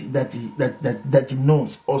he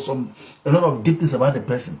knows, or a lot of deep things about the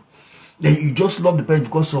person. Then you just love the person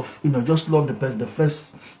because of, just love the person,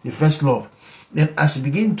 the first love. Then as you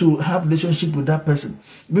begin to have relationship with that person,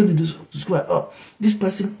 you begin to discover, oh, this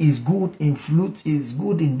person is good in flute, is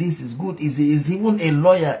good in this, is good, is even a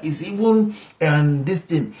lawyer, is even this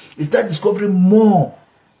thing. You start discovering more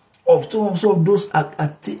of some of those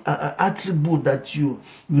attributes that you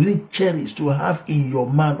really cherish to have in your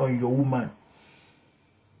man or your woman.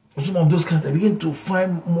 Some of those kinds, I begin to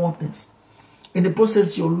find more things. In the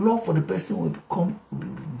process, your love for the person will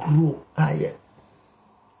grow higher.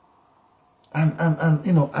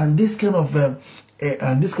 And this kind of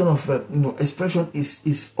and this kind of expression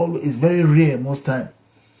is always very rare most time,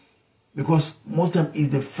 because most time is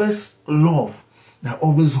the first love that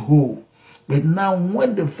always hold. But now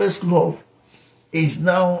when the first love is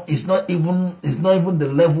now, it's not even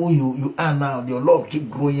the level you are now, your love keep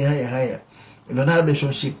growing higher, higher. That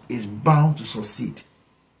relationship is bound to succeed.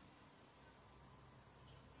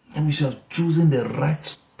 And we should have chosen the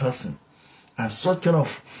right person. And such kind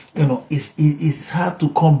of, it's hard to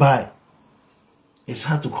come by. It's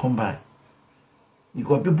hard to come by.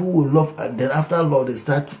 Because people will love, and then after love, they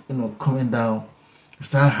start, coming down,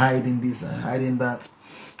 start hiding this and hiding that,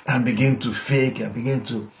 and begin to fake and begin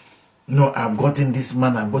to, I've gotten this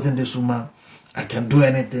man, I've gotten this woman, I can do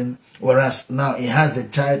anything. Whereas now he has a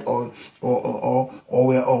child, or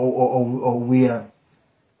we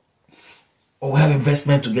have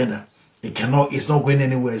investment together. It's not going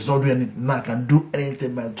anywhere. It's not doing anything. Now I can do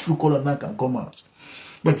anything. My true color now can come out.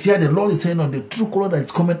 But here the Lord is saying, the true color that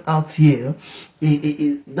is coming out here,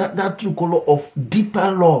 that true color of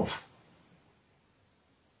deeper love.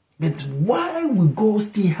 But why will God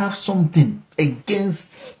still have something against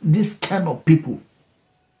this kind of people?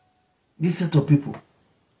 This set of people.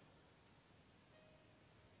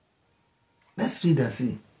 Let's read and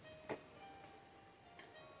see.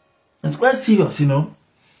 It's quite serious, And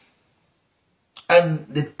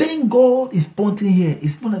the thing God is pointing here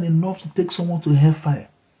is more than enough to take someone to hellfire.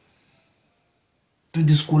 To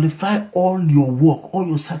disqualify all your work, all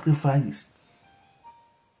your sacrifices.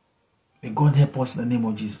 May God help us in the name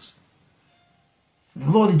of Jesus. The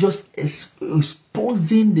Lord is just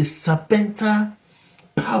exposing the serpentine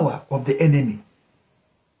power of the enemy.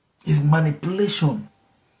 His manipulation.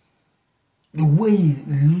 The way he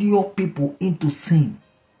lure people into sin.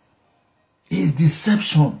 His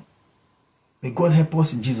deception. May God help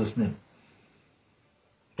us in Jesus' name.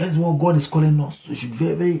 That's what God is calling us to. We should be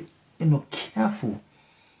very, very careful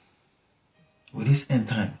with this end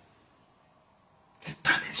time.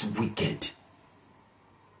 Satan is wicked.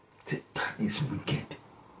 Satan is wicked.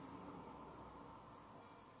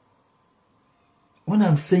 When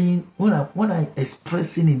I'm saying, when I'm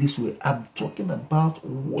expressing in this way, I'm talking about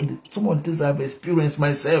some of the things I've experienced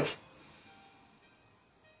myself.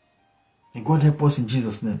 May God help us in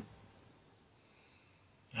Jesus' name.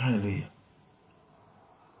 Hallelujah.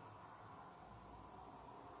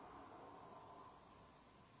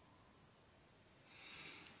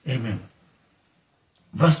 Amen.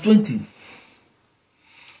 Verse 20.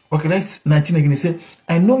 Okay, that's 19 again. He said,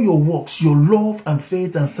 I know your works, your love and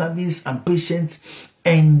faith and service and patience,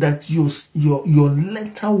 and that your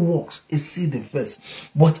latter works exceed the first.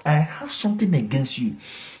 But I have something against you,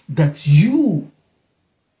 that you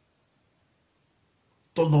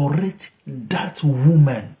tolerate that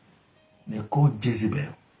woman they call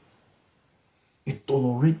Jezebel. You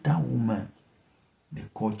tolerate that woman they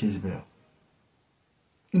call Jezebel.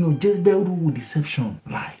 Jezebel rule with deception,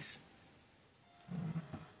 lies.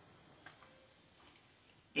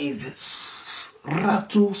 Is a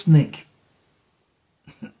rattlesnake.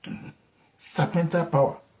 Serpentine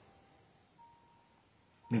power.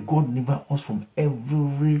 May God deliver us from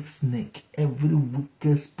every snake, every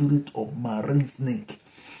wicked spirit of marine snake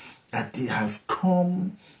that it has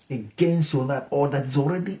come against your life, or that is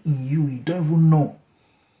already in you. You don't even know.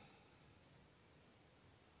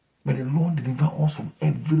 May the Lord deliver us from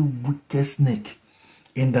every wicked snake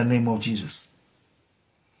in the name of Jesus.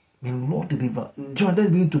 May the Lord deliver. John, let's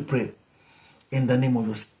begin to pray in the name of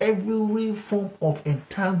Jesus. Every form of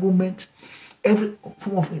entanglement, every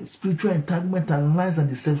form of spiritual entanglement and lies and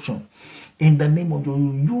deception, in the name of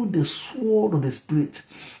Jesus, you, the sword of the Spirit,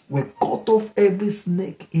 will cut off every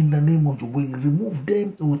snake in the name of Jesus. We remove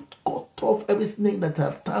them. We will cut off every snake that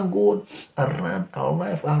have tangled around our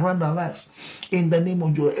life, around our lives. In the name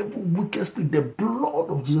of Jesus, every wicked spirit, the blood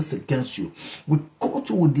of Jesus against you, we cut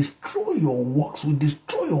you, we destroy your works. We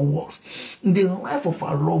destroy your works in the life of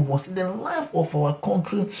our loved ones, in the life of our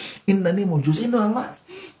country, in the name of Jesus, in our life,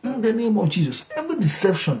 in the name of Jesus. Every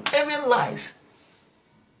deception, every lies,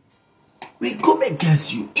 we come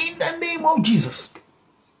against you in the name of Jesus.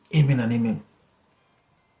 Amen and amen.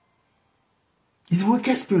 It's a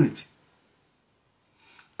wicked spirit.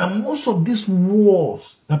 And most of these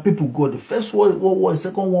wars that people got, the first World War, the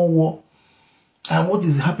second World War, and what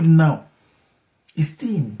is happening now, is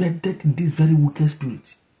still embedded in this very wicked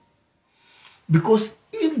spirit. Because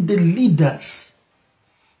if the leaders,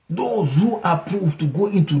 those who are approved to go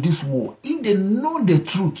into this war, if they know the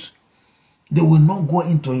truth, they will not go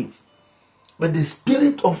into it. But the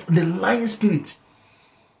spirit of the lying spirit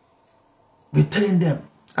will telling them,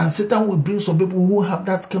 and Satan will bring some people who have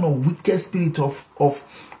that kind of wicked spirit of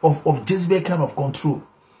Jezebel kind of control.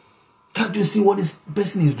 Can't you see what this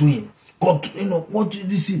person is doing? God, what do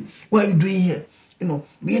you see? What are you doing here?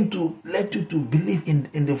 Begin to let you to believe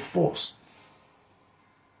in the force.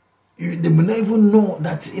 They may not even know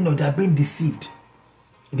that, they are being deceived.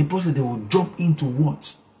 In the process, they will jump into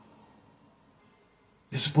what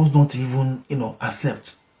they're supposed not to even,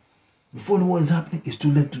 accept. Before the what is happening, it's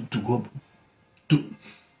too late to go, to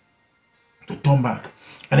turn back.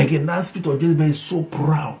 And again, that spirit of Jezebel is so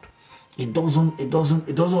proud.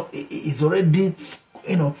 It's already,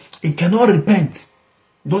 it cannot repent.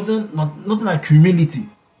 Nothing like humility.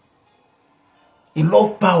 It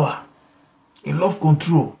loves power. It loves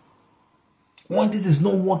control. When this is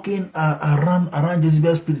not working around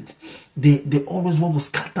Jezebel's spirit, they always want to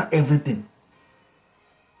scatter everything.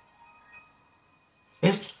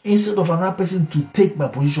 Instead of another person to take my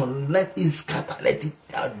position, let it scatter, let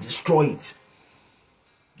it destroy it.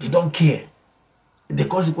 They don't care. The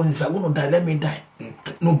consequence is, if I'm going to die, let me die.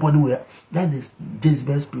 Nobody will. That is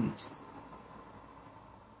Jezebel's spirit.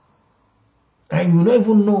 And you don't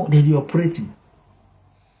even know that you're operating.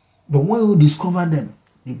 But when you discover them,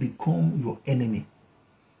 they become your enemy.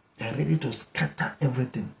 They're ready to scatter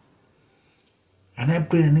everything. And I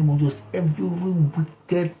pray in the name of Jesus, every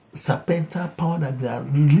wicked serpentine power that they are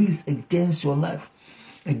released against your life,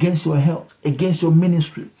 against your health, against your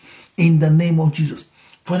ministry, in the name of Jesus.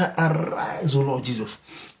 Father, arise, O Lord Jesus,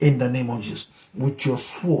 in the name of Jesus, with your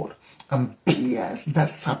sword, and pierce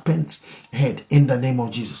that serpent's head in the name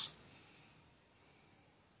of Jesus.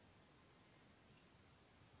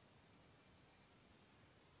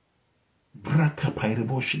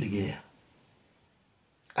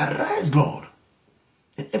 Arise, Lord,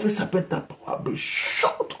 and every serpentine power be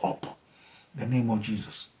shut up in the name of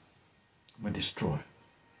Jesus. Be destroyed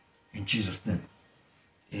in Jesus' name.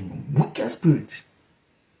 In wicked spirit.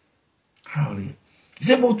 Hallelujah. He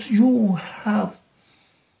said, but you have,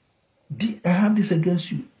 I have this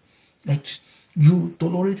against you. That you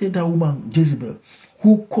tolerated that woman, Jezebel,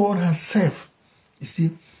 who called herself, you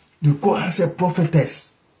see, you call herself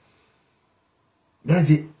prophetess. That's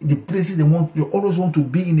the places they want. You always want to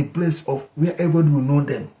be in a place of where everybody will know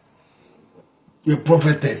them. A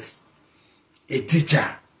prophetess, a teacher.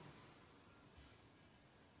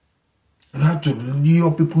 You have to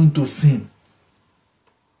lure people into sin.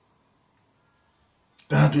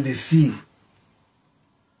 You have to deceive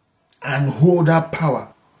and hold that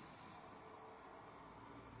power.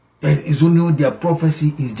 It's only their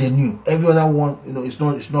prophecy is genuine. Every other one,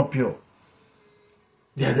 it's not pure.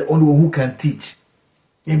 They are the only one who can teach.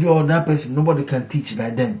 Every other person, nobody can teach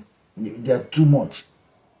like them. They are too much.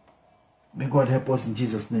 May God help us in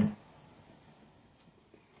Jesus' name.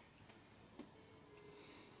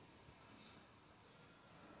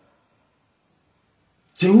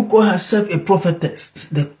 So who called herself a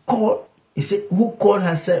prophetess? He said, who called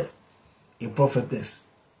herself a prophetess?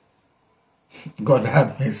 God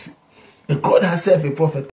have mercy. He called herself a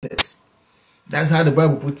prophetess. That's how the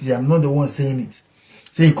Bible puts it. I'm not the one saying it.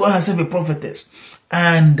 So he called herself a prophetess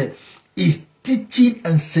and is teaching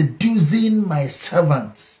and seducing my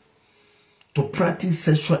servants to practice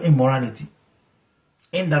sexual immorality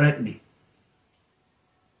indirectly.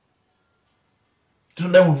 So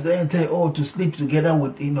then we then tell, to sleep together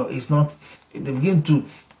with, it's not, they begin to,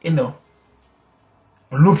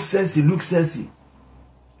 look sexy.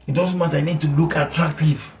 It doesn't matter, I need to look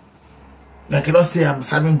attractive. Like, I cannot say I'm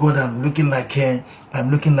serving God, I'm looking like,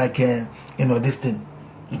 this thing.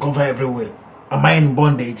 You cover everywhere. Am I in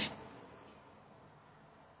bondage?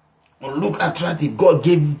 Look attractive. God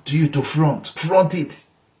gave it to you to flaunt. Flaunt it.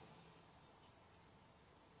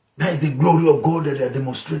 That is the glory of God that they are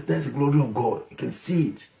demonstrating. That is the glory of God. You can see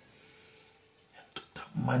it.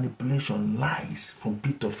 Manipulation, lies from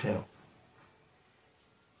pit of hell.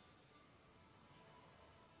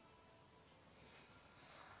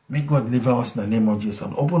 May God deliver us in the name of Jesus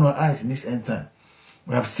and open our eyes in this end time.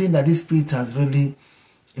 We have seen that this spirit has really,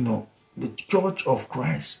 the church of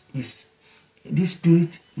Christ is, this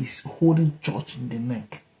spirit is holding church in the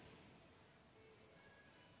neck.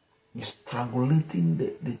 It's strangulating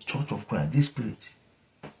the church of Christ, this spirit.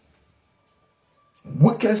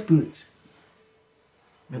 Wicked spirit.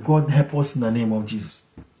 May God help us in the name of Jesus.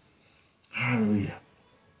 Hallelujah.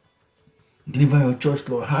 Deliver your church,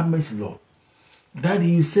 Lord. Have mercy, Lord. Daddy,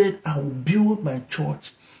 you said, I will build my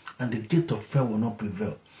church and the gate of hell will not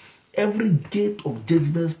prevail. Every gate of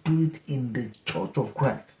Jezebel's spirit in the church of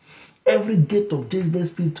Christ, every gate of Jezebel's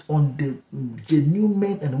spirit on the genuine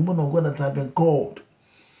men and women of God that have been called,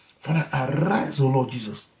 Father, arise, O Lord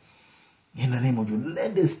Jesus, in the name of you.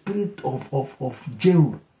 Let the spirit of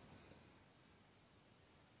Jehu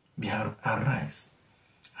arise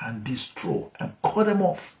and destroy and cut them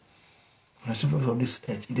off from the surface of this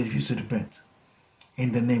earth if they refuse to repent.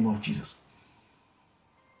 In the name of Jesus.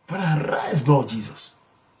 Father, arise, Lord Jesus.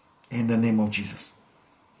 In the name of Jesus.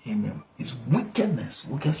 Amen. It's wickedness,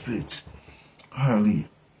 wicked spirits. Hallelujah.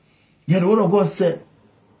 Yet the word of God said,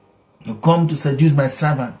 you come to seduce my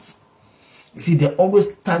servants. You see, they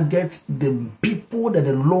always target the people that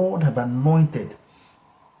the Lord have anointed.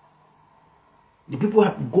 The people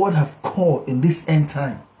God have called in this end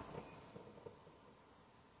time.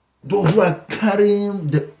 Those who are carrying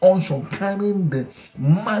the unction, carrying the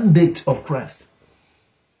mandate of Christ.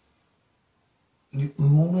 You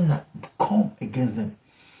always have come against them.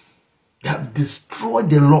 They have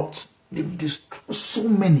destroyed a lot. They've destroyed so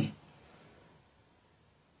many.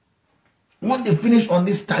 When they finish on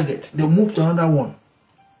this target, they move to another one.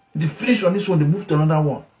 They finish on this one, they move to another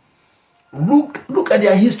one. Look at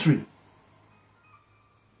their history.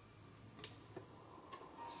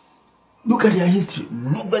 Look at their history.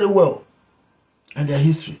 Look very well at their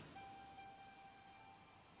history.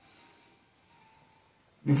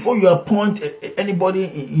 Before you appoint anybody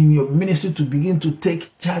in your ministry to begin to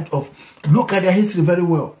take charge of, look at their history very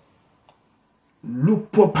well.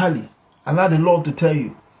 Look properly. Allow the Lord to tell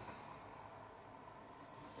you.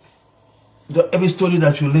 Every story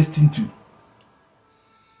that you listen to.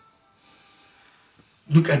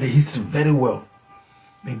 Look at the history very well.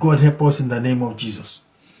 May God help us in the name of Jesus.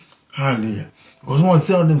 Hallelujah. Because one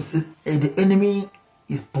tell them the enemy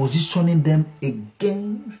is positioning them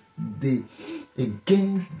against the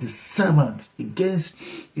servants, against,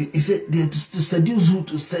 he said they are to seduce who?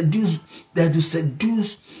 They are to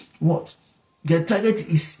seduce what? Their target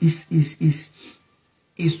is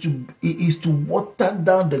to water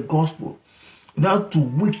down the gospel, now to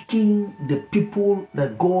weaken the people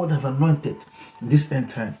that God have anointed in this end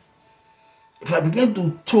time. If I begin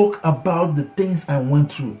to talk about the things I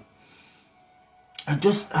went through, I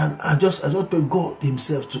just pray God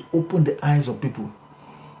himself to open the eyes of people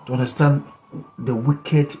to understand the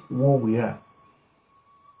wicked war we are.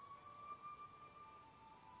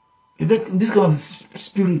 This kind of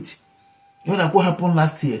spirit, you know, like what happened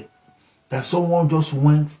last year, that someone just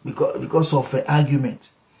went because of an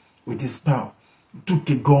argument with his pal, took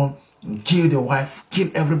a gun, and killed the wife,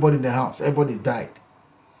 killed everybody in the house, everybody died.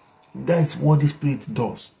 That's what this spirit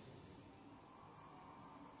does.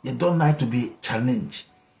 They don't like to be challenged.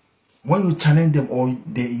 When you challenge them, or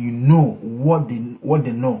you know what they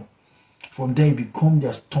know, from there you become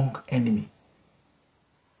their strong enemy.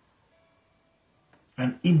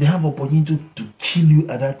 And if they have opportunity to kill you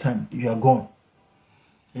at that time, you are gone.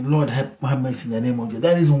 The Lord have mercy in the name of Jesus.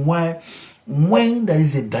 That is why when there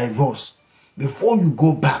is a divorce, before you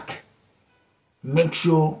go back, make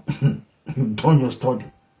sure you've done your study.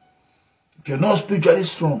 If you're not spiritually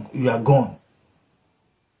strong, you are gone.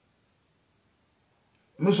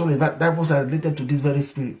 Most of the divorce are related to this very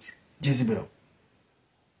spirit, Jezebel.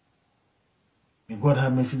 May God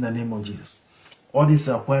have mercy in the name of Jesus. All these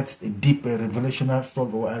are quite a deep revelational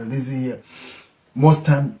stuff that I'm releasing here. Most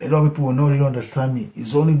time, a lot of people will not really understand me.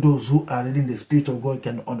 It's only those who are reading the Spirit of God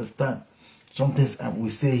can understand some things I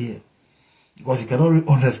will say here. Because you cannot really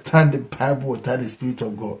understand the Bible without the Spirit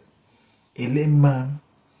of God. A layman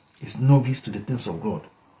is novice to the things of God.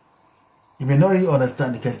 You may not really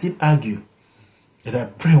understand. You can still argue. And I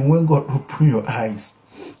pray when God open your eyes,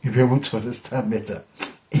 you'll be able to understand better.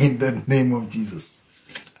 In the name of Jesus.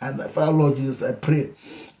 And Father, Lord Jesus, I pray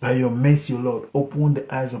by your mercy, Lord, open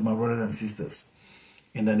the eyes of my brothers and sisters.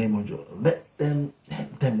 In the name of Jesus. Let them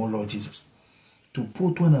help them, oh Lord Jesus, to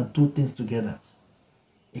put one and two things together,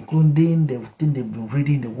 including the thing they've been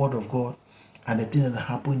reading in the Word of God and the things that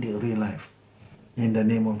happen in their real life. In the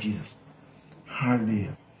name of Jesus.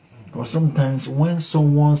 Hallelujah. Because sometimes when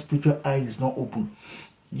someone's spiritual eye is not open,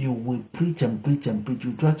 you will preach and preach and preach.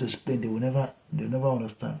 You try to explain, they'll never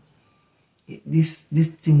understand. This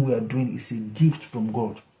thing we are doing is a gift from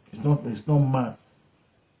God. It's not man.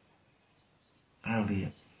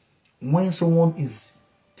 Hallelujah. When someone is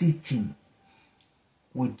teaching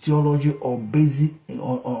with theology or basic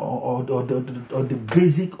or the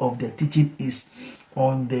basic of their teaching is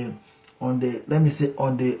on the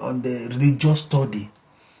religious study,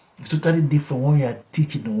 it's totally different when you are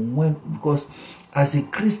teaching on because as a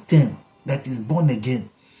Christian that is born again,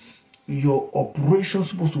 your operation is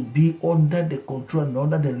supposed to be under the control and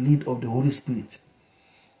under the lead of the Holy Spirit.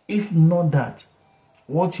 If not that,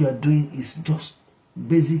 what you are doing is just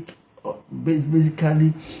basically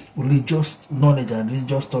religious knowledge and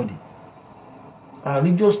religious study.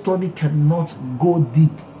 Religious study cannot go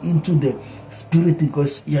deep into the spirit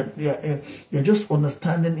because you're just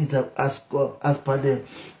understanding it as per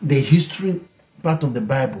the history part of the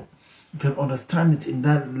Bible. You can understand it in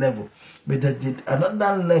that level. But there's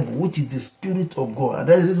another level, which is the Spirit of God. And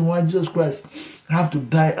that's the reason why Jesus Christ have to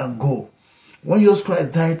die and go. When Jesus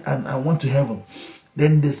Christ died and went to heaven,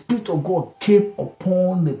 then the Spirit of God came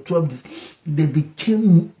upon the 12. They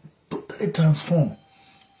became totally transformed.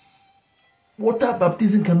 Water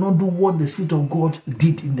baptism cannot do what the Spirit of God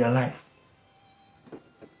did in their life.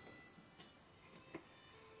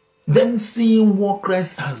 Them seeing what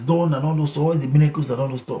Christ has done and all those stuff, all the miracles and all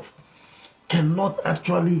those stuff, cannot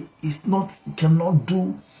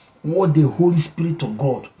do what the Holy Spirit of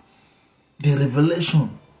God, the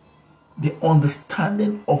revelation, the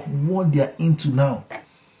understanding of what they are into now,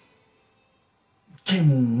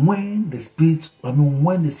 came when the Spirit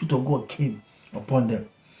of God came upon them.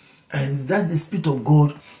 And that the Spirit of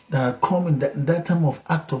God that had come in that time of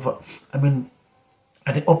act of, at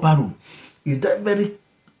the upper room, is that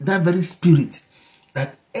very Spirit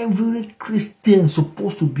that every Christian is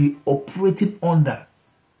supposed to be operating under,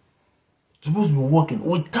 supposed to be working.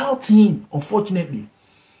 Without Him, unfortunately,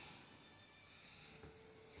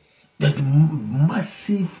 there's a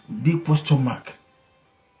massive big question mark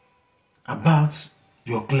about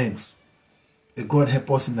your claims. May God help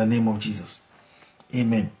us in the name of Jesus.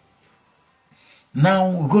 Amen. Now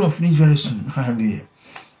we're going to finish very soon. Hallelujah.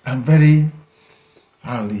 Hallelujah.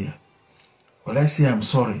 Well, I say I'm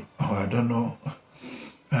sorry. Oh, I don't know.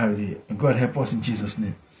 Hallelujah. May God help us in Jesus'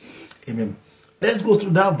 name. Amen. Let's go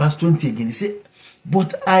through that verse 20 again. He said,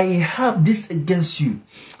 but I have this against you,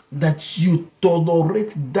 that you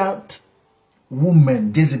tolerate that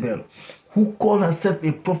woman Jezebel, who called herself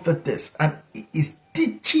a prophetess and is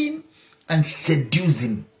teaching and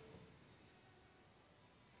seducing.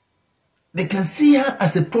 They can see her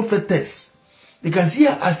as a prophetess. They can see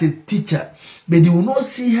her as a teacher, but they will not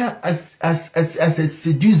see her as a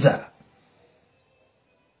seducer.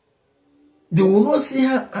 They will not see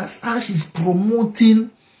her as how she's promoting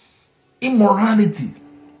immorality.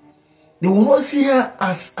 They will not see her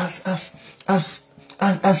as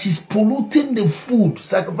she's polluting the food,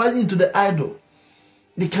 sacrificing to the idol.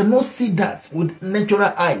 They cannot see that with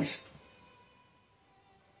natural eyes.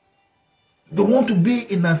 They want to be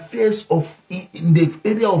in affairs in the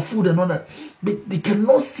area of food and all that, but they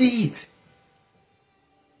cannot see it.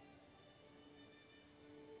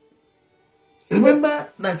 Remember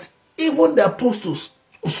that even the apostles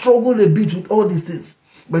struggled a bit with all these things.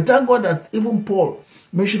 But thank God that even Paul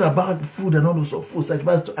mentioned about food and all those stuff, food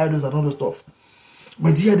sacrificed to idols and all those stuff.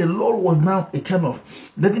 But here the Lord was now a kind of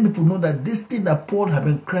letting people know that this thing that Paul had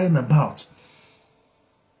been crying about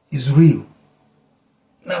is real.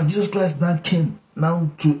 Now Jesus Christ now came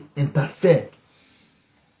now to interfere.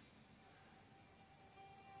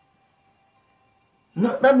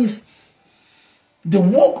 Now that means the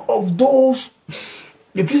work of those,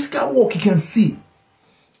 the physical work you can see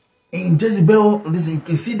in Jezebel, listen, you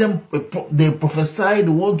can see them, they prophesy, they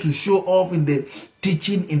want to show off in the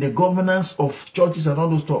teaching, in the governance of churches and all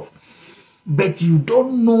those stuff. But you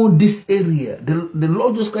don't know this area. The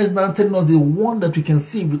Lord Jesus Christ now telling us the one that we can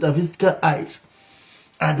see with our physical eyes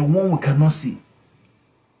and the one we cannot see.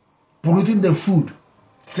 Polluting the food,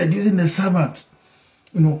 seducing the servants,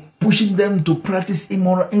 pushing them to practice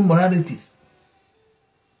immoralities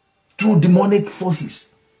through demonic forces,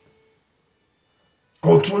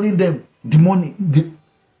 controlling them,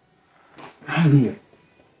 hallelujah.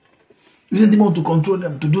 Using demons to control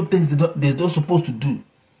them, to do things they're not supposed to do.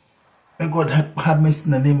 May God have mercy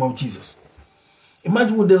in the name of Jesus.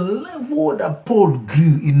 Imagine with the level that Paul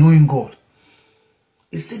grew in knowing God.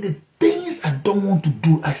 He said, the things I don't want to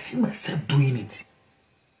do, I see myself doing it.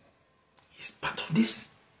 It's part of this.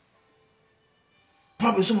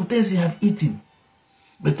 Probably some things he have eaten.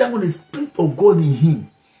 But thank God the Spirit of God in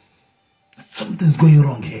him, something's going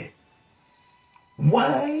wrong here.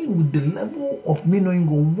 Why, with the level of me knowing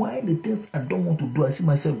God, why the things I don't want to do, I see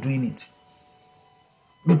myself doing it?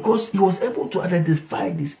 Because he was able to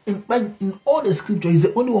identify this. In all the scripture, he's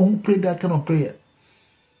the only one who prayed that kind of prayer.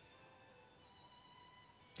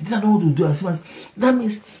 He didn't know what to do. I see myself. That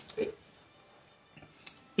means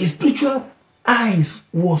his spiritual eyes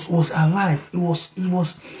was alive. It was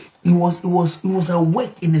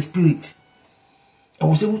awake in the spirit. I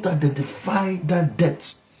was able to identify that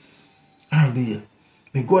depth. Hallelujah.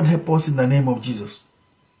 May God help us in the name of Jesus.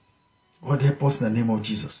 God help us in the name of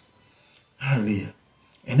Jesus. Hallelujah.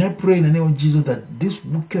 And I pray in the name of Jesus that this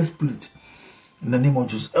wicked spirit, in the name of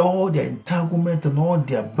Jesus, all their entanglement and all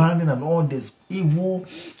their binding and all this evil,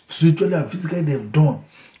 spiritually and physically they've done,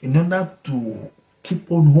 in order to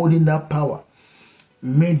keep on holding that power,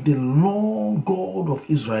 may the Lord God of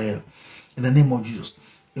Israel, in the name of Jesus,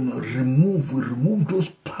 we remove those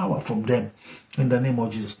power from them in the name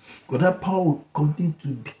of Jesus. Because that power will continue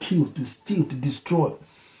to kill, to steal, to destroy,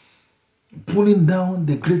 pulling down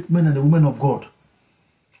the great men and the women of God.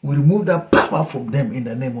 We remove that power from them in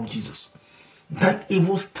the name of Jesus. That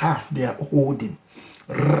evil staff they are holding.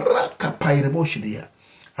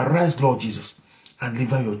 Arise, Lord Jesus, and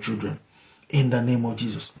deliver your children in the name of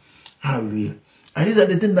Jesus. Hallelujah. And these are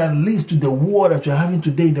the things that leads to the war that we are having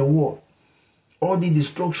today in the world. All the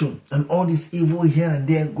destruction and all this evil here and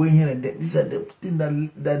there, going here and there. These are the things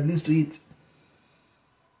that leads to it.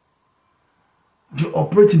 They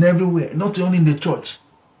operate in everywhere, not only in the church.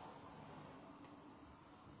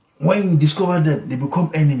 When you discover them, they become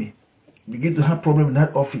enemy. You begin to have problem in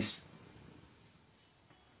that office.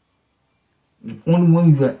 Only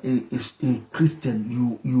when you are a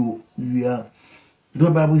Christian, you are.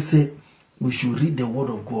 The Bible says we should read the word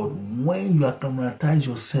of God. When you acclimatize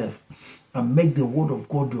yourself and make the word of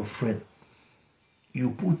God your friend,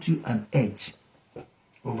 you put you an edge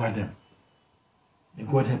over them. May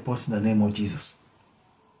God help us in the name of Jesus.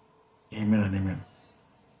 Amen and amen.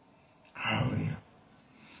 Hallelujah.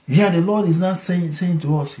 Yeah, the Lord is not saying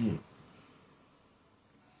to us here,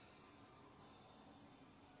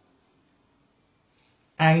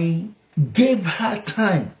 I gave her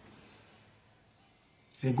time.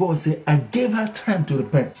 So God said, I gave her time to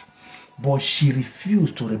repent, but she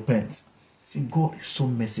refused to repent. See, God is so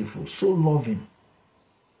merciful, so loving.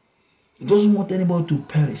 He doesn't want anybody to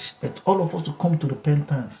perish, but all of us to come to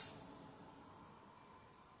repentance.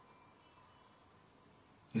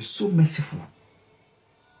 He's so merciful.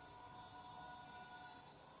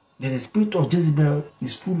 Then the spirit of Jezebel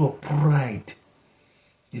is full of pride.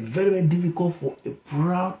 It's very, very difficult for a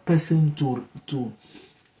proud person to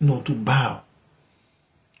bow.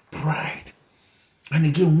 Pride. And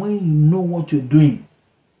again, when you know what you're doing,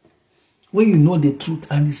 when you know the truth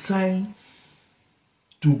and decide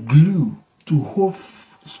to glue, to hold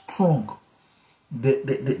strong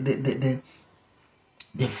the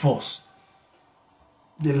force,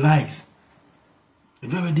 the lies,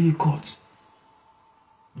 it's very, very difficult.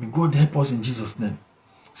 May God help us in Jesus' name.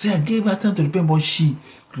 Say, I gave her time to repent, but she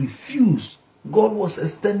refused. God was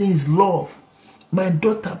extending his love. My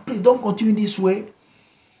daughter, please don't continue this way.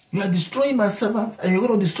 You are destroying my servant and you're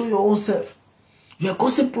going to destroy your own self. You are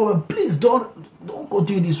causing problem. Please don't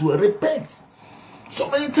continue this way. Repent. So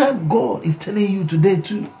many times God is telling you today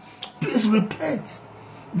too, please repent.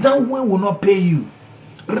 That way will not pay you.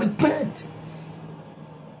 Repent.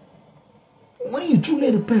 When you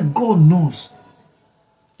truly repent, God knows.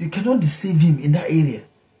 You cannot deceive him in that area.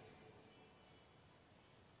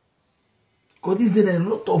 Because these days there are a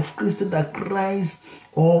lot of Christians that cries,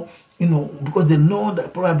 or because they know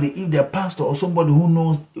that probably if they're pastor or somebody who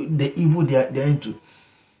knows the evil they're into,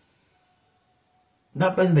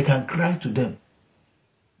 that person, they can cry to them.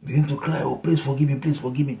 They need to cry, oh, please forgive me, please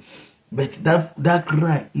forgive me. But that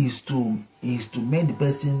cry is to make the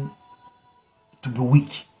person to be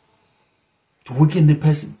weak, to weaken the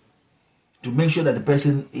person, to make sure that the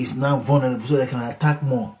person is now vulnerable so they can attack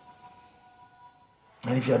more.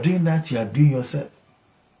 And if you are doing that, you are doing yourself.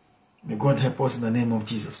 May God help us in the name of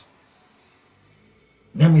Jesus.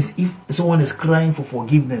 That means if someone is crying for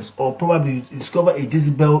forgiveness, or probably you discover a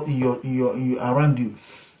Jezebel in your around you,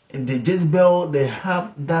 and the Jezebel, they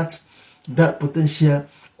have that potential,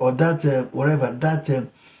 or that whatever that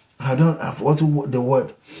I don't have what the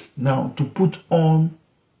word now to put on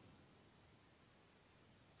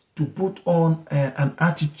an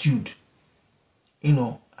attitude,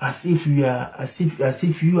 as if you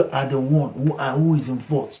are the one who is in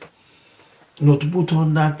fault. To put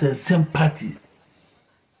on that sympathy.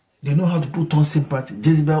 They know how to put on sympathy.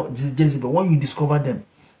 Jezebel, when you discover them,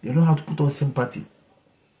 they know how to put on sympathy.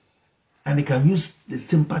 And they can use the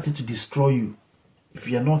sympathy to destroy you. If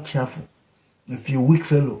you are not careful, if you're a weak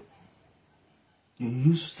fellow, you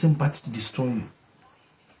use sympathy to destroy you.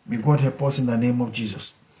 May God help us in the name of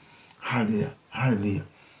Jesus. Hallelujah. Hallelujah.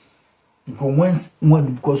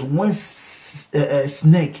 Because when a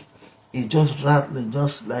snake is just rattling,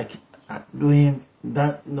 just like doing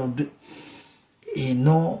that, he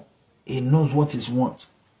knows what he wants.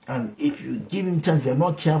 And if you give him chance, if you're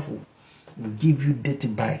not careful, he will give you dirty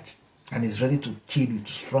bites. And he's ready to kill you,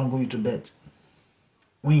 to strangle you to death.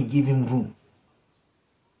 When you give him room.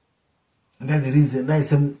 And that's the reason, that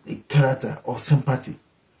is a character of sympathy.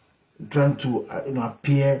 Trying to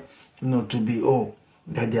appear, to be,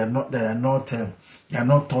 that they are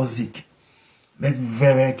not toxic. Let's be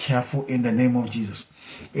very, very careful in the name of Jesus.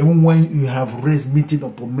 Even when you have raised meeting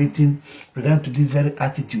upon meeting regarding to this very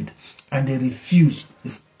attitude, and they refuse,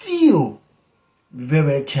 still be very,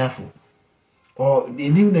 very careful. or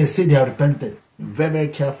even they say they have repented. Very, very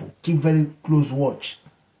careful. Keep very close watch.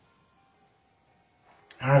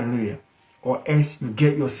 Hallelujah. Or else you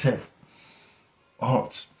get yourself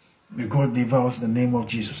hurt. May God deliver us in the name of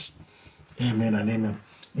Jesus. Amen and amen.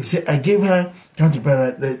 He said, I gave her time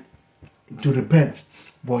to repent,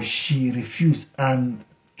 but she refused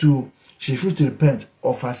she refused to repent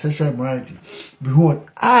of her sexual immorality. Behold,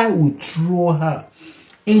 I will throw her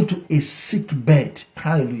into a sick bed.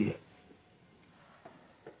 Hallelujah.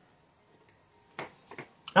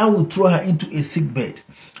 I will throw her into a sick bed,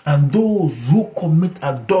 and those who commit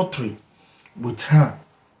adultery with her,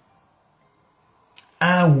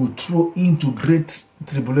 I will throw into great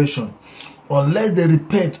tribulation, unless they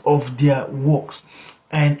repent of their works,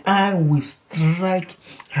 and I will strike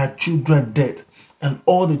her children dead, and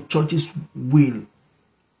all the churches will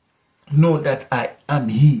know that I am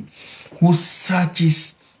He who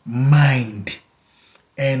searches mind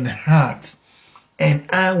and heart, and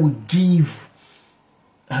I will give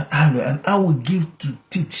to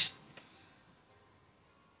teach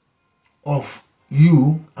of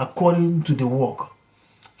you according to the work.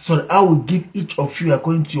 So that I will give each of you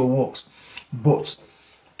according to your works. But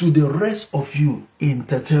to the rest of you in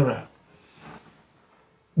Thyatira,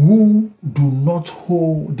 who do not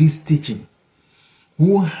hold this teaching,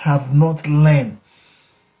 who have not learned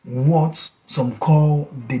what some call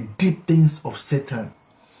the deep things of Satan,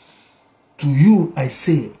 to you I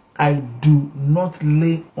say, I do not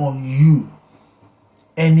lay on you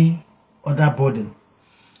any other burden.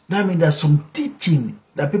 That means there's some teaching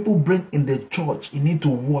that people bring in the church. You need to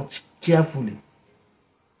watch carefully,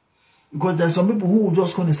 because there's some people who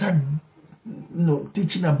just going to start,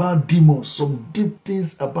 teaching about demons, some deep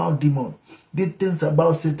things about demons, deep things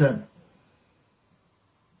about Satan.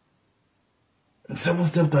 7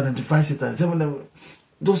 steps to identify Satan. 7 levels.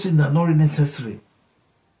 Those things are not really necessary.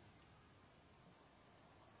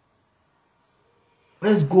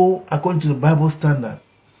 Let's go according to the Bible standard.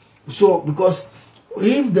 So, because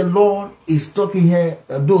if the Lord is talking here,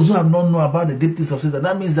 those who have not known about the deep things of Satan,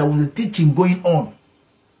 that means there was a teaching going on.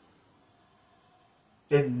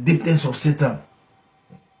 The deep things of Satan.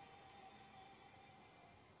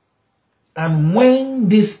 And when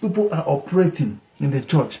these people are operating in the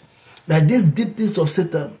church, that these deep things of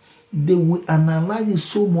Satan, they will analyze it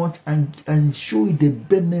so much and show you the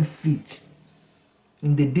benefit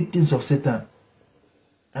in the deep things of Satan.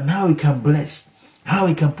 And how he can bless, how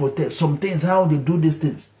he can protect, some things, how they do these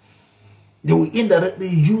things. They will indirectly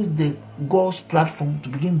use the God's platform to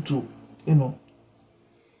begin to,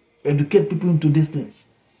 educate people into these things.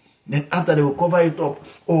 Then after they will cover it up,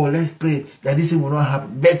 oh, let's pray that this thing will not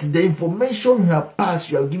happen. But the information you have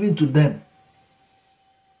passed, you have given to them,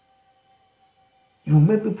 you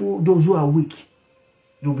make people, those who are weak,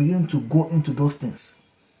 you begin to go into those things.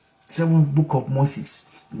 7th book of Moses.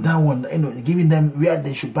 That one, giving them where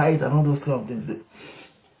they should buy it and all those kind of things.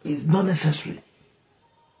 It's not necessary.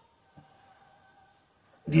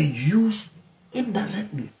 They use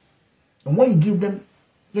indirectly. And when you give them,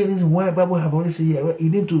 here is why the Bible have already said here, you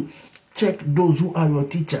need to check those who are your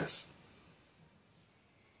teachers.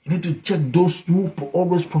 You need to check those who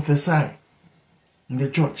always prophesy in the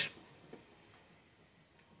church.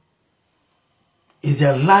 Is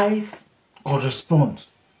their life correspond?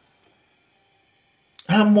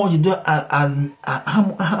 How much do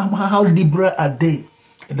how liberal are they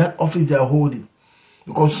in that office they are holding?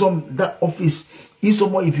 Because that office,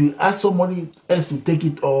 if you ask somebody else to take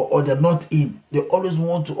it or they're not in, they always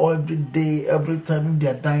want to every day, every time if they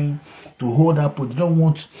are dying, to hold that post. They don't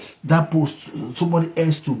want that post, somebody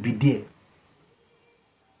else to be there.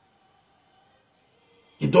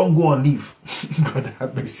 You don't go and leave. God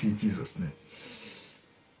have mercy in Jesus' name.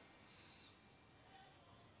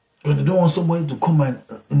 But they don't want somebody to come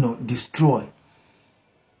and destroy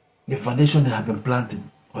the foundation they have been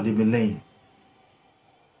planting or they've been laying.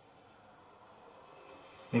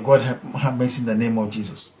 May God have mercy in the name of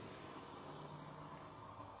Jesus.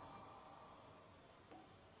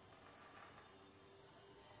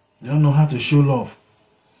 They don't know how to show love.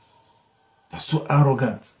 They're so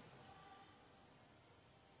arrogant.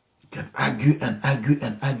 You can argue and argue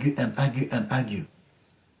and argue and argue and argue.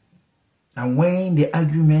 And when the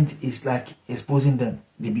argument is like exposing them,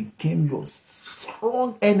 they became your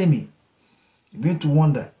strong enemy. You begin to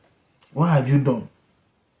wonder, what have you done?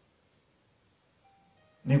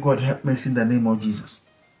 May God help me in the name of Jesus.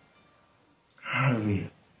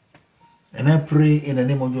 Hallelujah. And I pray in the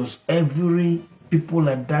name of Jesus, every people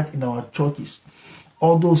like that in our churches,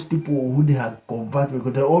 all those people who they have converted,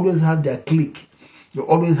 because they always have their clique, they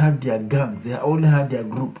always have their gangs, they always have their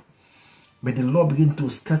group. May the Lord begin to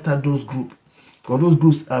scatter those groups Because those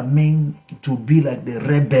groups are meant to be like the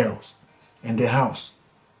rebels in the house.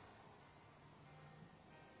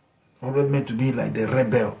 Always meant to be like the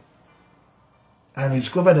rebel. And you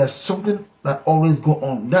discover there's something that always go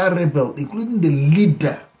on. That rebel, including the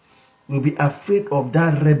leader, will be afraid of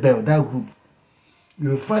that rebel, that group. You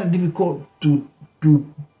will find it difficult to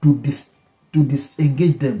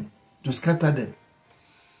disengage them, to scatter them.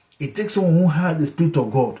 It takes someone who has the Spirit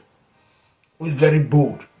of God, who is very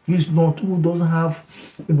bold, who doesn't have,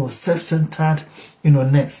 self-centered,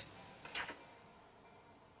 ness.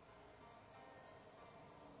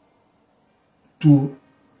 To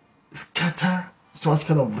scatter such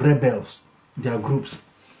kind of rebels, their groups.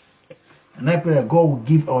 And I pray that God will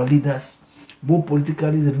give our leaders, both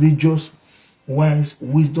politically, religious, wise,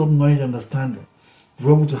 wisdom, knowledge, understanding, to be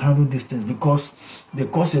able to handle these things, because they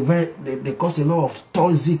cause a lot of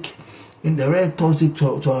toxic, very toxic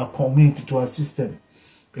to our community, to our system.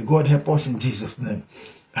 May God help us in Jesus' name.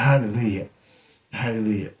 Hallelujah.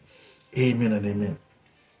 Hallelujah. Amen and amen.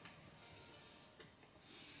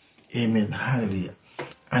 Amen. Hallelujah.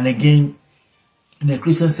 And again, in a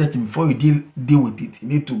Christian setting, before you deal with it, you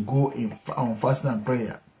need to go on fasting and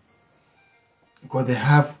prayer, because they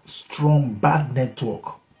have strong bad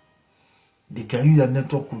network. They can use their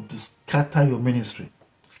network to scatter your ministry,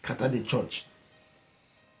 scatter the church.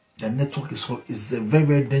 The network is a very,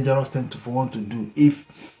 very dangerous thing for one to do if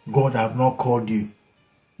God have not called you.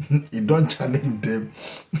 You don't challenge them,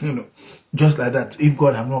 just like that. If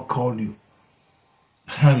God have not called you,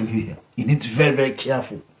 hallelujah, you need to be very, very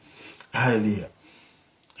careful. Hallelujah.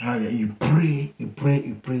 Hallelujah. You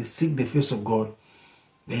pray, seek the face of God.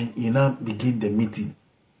 Then you now begin the meeting.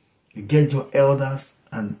 You get your elders,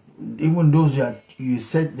 and even those you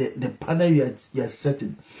set the panel you are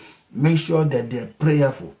setting, make sure that they are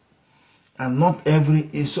prayerful. And not every,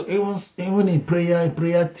 so even in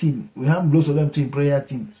prayer team, we have lots of them in prayer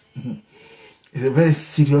teams. It's a very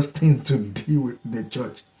serious thing to deal with in the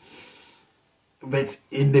church. But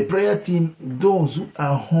in the prayer team, those who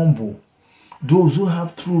are humble, those who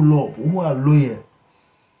have true love, who are loyal,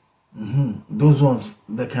 those ones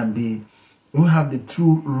that can be, who have the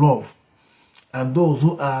true love, and those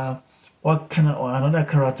who are what kind of or another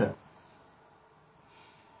character.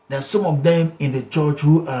 There are some of them in the church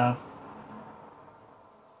who are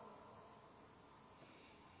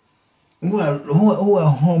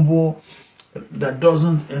humble, that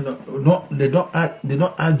doesn't, they don't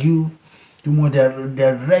argue too much.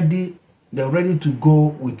 They're ready to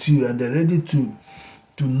go with you, and they're ready to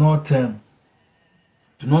not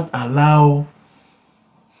allow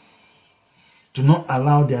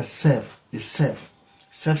their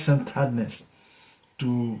self-centeredness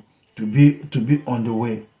to be on the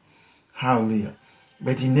way. Hallelujah.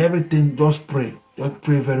 But in everything, just pray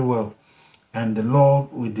very well, and the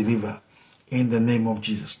Lord will deliver in the name of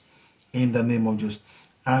Jesus. In the name of Jesus.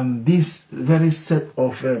 And this very set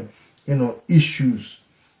of issues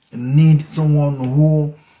need someone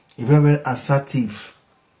who is very, very assertive.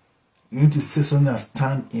 You need to say something and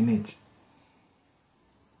stand in it.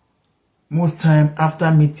 Most time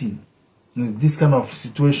after meeting, in this kind of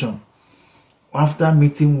situation, after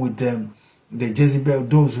meeting with them, the Jezebel,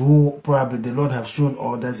 those who probably the Lord have shown,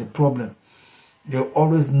 or there's a problem, they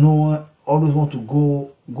always want to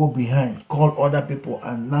go behind, call other people,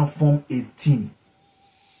 and now form a team,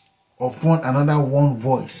 or form another one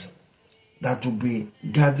voice that will be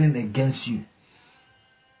gathering against you.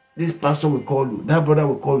 This pastor will call you, that brother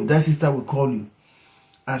will call you, that sister will call you,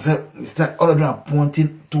 and so all of them are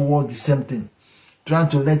pointing towards the same thing, trying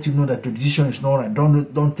to let you know that the decision is not right.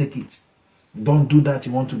 Don't take it. Don't do that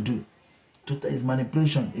you want to do. Total is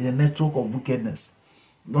manipulation. It's a network of wickedness.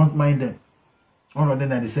 Don't mind them. All of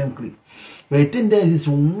them are the same clique. But the thing there is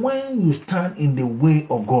when you stand in the way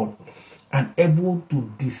of God and able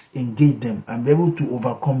to disengage them and be able to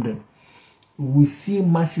overcome them, we see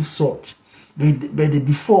massive surge. But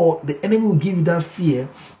before, the enemy will give you that fear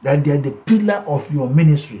that they are the pillar of your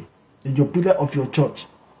ministry, they're your pillar of your church.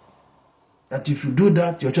 That if you do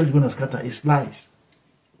that, your church is going to scatter. It's lies.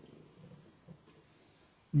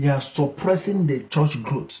 They are suppressing the church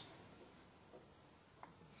growth.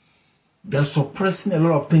 They are suppressing a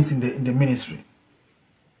lot of things in the ministry.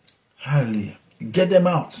 Hallelujah. You get them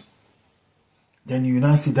out, then you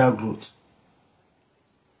now see that growth.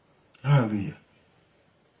 Hallelujah.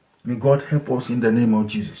 May God help us in the name of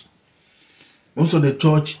Jesus. Also the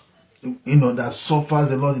church, that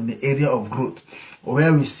suffers a lot in the area of growth, or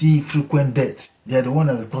where we see frequent death, they are the one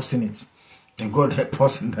that is causing it. May God help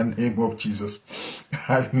us in the name of Jesus.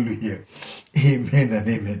 Hallelujah. Amen and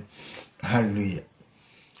amen. Hallelujah.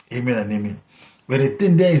 Amen and amen. But the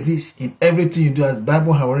thing there is this: in everything you do, as the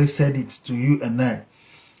Bible has already said it to you and I,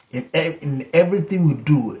 in everything we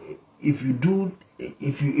do, if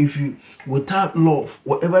you without love,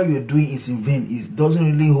 whatever you're doing is in vain. It doesn't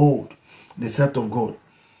really hold the sight of God.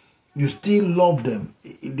 You still love them.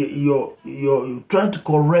 You're trying to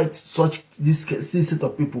correct this set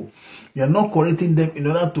of people. You're not correcting them in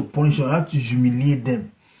order to punish them, in order to humiliate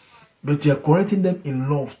them. But you're correcting them in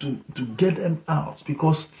love to get them out,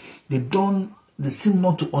 because they seem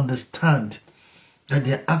not to understand that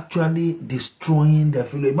they're actually destroying their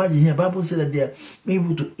fellow. Imagine here, the Bible said that they are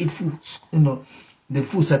able to eat food, the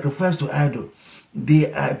food sacrificed to idol.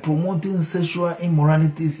 They are promoting sexual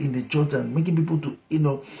immoralities in the church and making people to,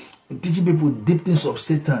 teaching people deep things of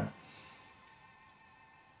Satan.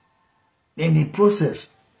 In the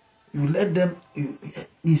process, you let them,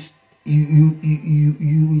 you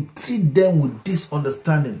treat them with this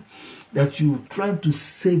understanding that you trying to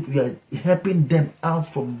save, you are helping them out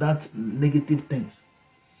from that negative things.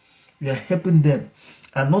 You are helping them,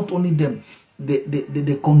 and not only them,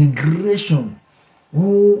 the congregation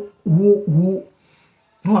who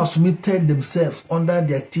have submitted themselves under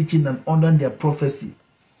their teaching and under their prophecy,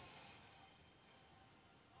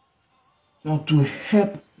 to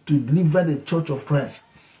help to deliver the Church of Christ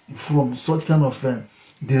from such kind of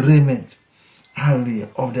derailment,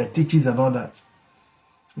 of their teachings and all that.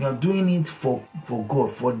 You are doing it for God,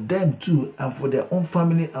 for them too, and for their own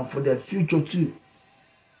family and for their future too.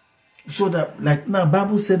 So that, like now,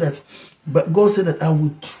 Bible said that, but God said that I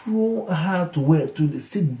will throw her to the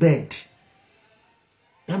sick bed.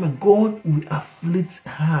 I mean, God will afflict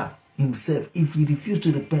her himself if he refuses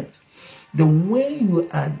to repent. The way you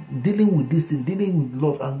are dealing with this thing, dealing with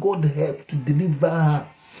love, and God help to deliver her.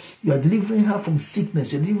 You are delivering her from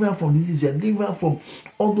sickness. You are delivering her from disease. You are delivering her from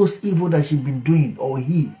all those evil that she's been doing, or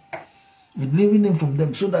he. You're delivering them from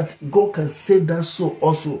them so that God can save that soul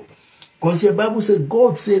also. Because the Bible said,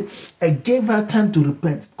 God said, I gave her time to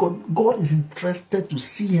repent. God is interested to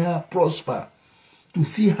see her prosper, to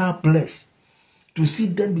see her blessed, to see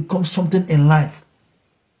them become something in life.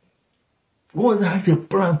 God has a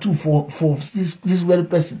plan too for this very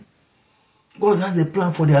person. God has a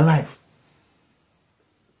plan for their life.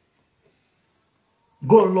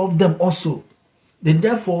 God loves them also. Then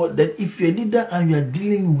therefore, that if you're a leader and you are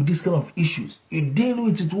dealing with this kind of issues, you deal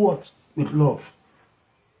with it what? With love.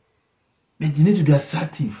 But you need to be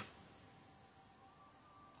assertive.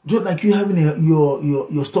 Just like you having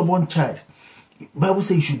your stubborn child. The Bible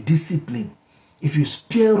says you should discipline. If you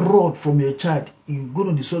spare rod from your child, you're going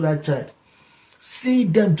to destroy that child. See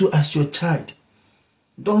them too as your child.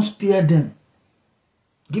 Don't spare them.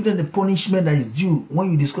 Give them the punishment that is due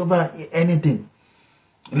when you discover anything.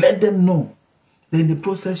 Let them know that in the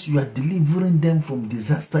process you are delivering them from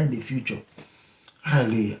disaster in the future.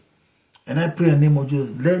 Hallelujah. And I pray in the name of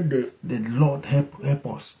Jesus, let the Lord help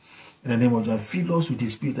us in the name of Jesus. Fill us with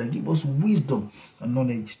His Spirit and give us wisdom and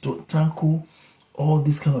knowledge to tackle all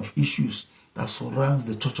these kind of issues that surround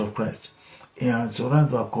the Church of Christ and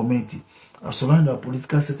surround our community and surround our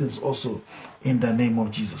political settings also in the name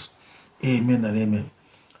of Jesus. Amen and amen.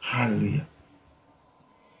 Hallelujah.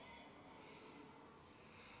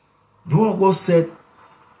 The word of God said,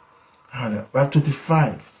 verse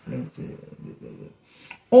 25,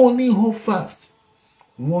 only hold fast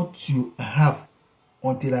what you have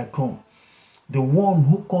until I come. The one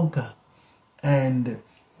who conquer and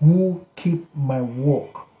who keep my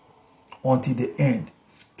work until the end,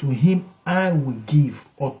 to him I will give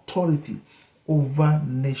authority over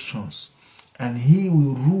nations, and he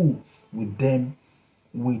will rule with them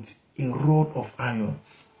with a rod of iron,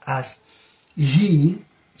 as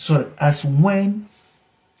when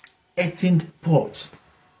earthen pots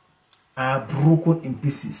are broken in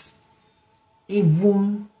pieces,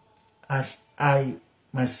 even as I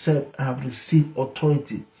myself have received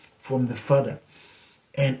authority from the Father,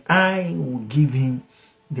 and I will give him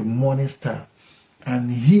the morning star.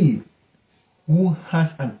 And he who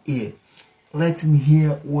has an ear, let him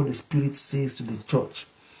hear what the Spirit says to the church.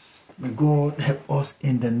 May God help us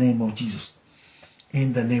in the name of Jesus.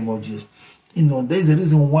 In the name of Jesus. There's the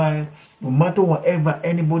reason why no matter whatever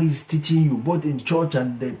anybody is teaching you, both in church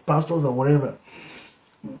and the pastors or whatever,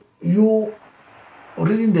 you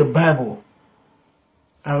reading the Bible,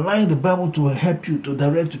 allowing the Bible to help you, to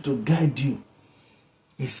direct you, to guide you,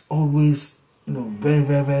 is always very,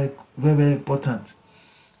 very, very, very, very important.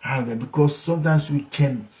 Because sometimes we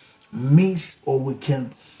can miss, or we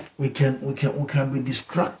can be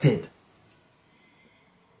distracted.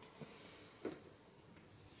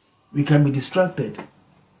 We can be distracted.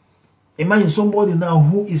 Imagine somebody now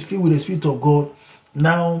who is filled with the Spirit of God.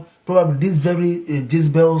 Now Probably this very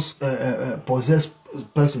Jezebel's possessed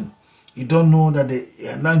person, you don't know that they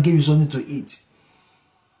now give you something to eat,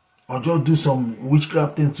 or just do some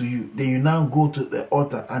witchcraft thing to you. Then you now go to the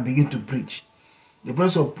altar and begin to preach. The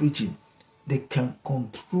process of preaching, they can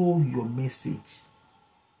control your message.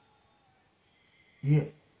 Yeah,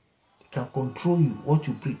 they can control you, what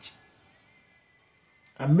you preach,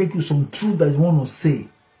 and make you some truth that you want to say.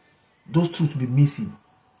 Those truths be missing.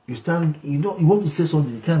 You want to say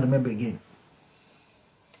something, you can't remember again.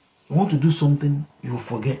 You want to do something, you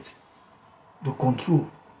forget. The control.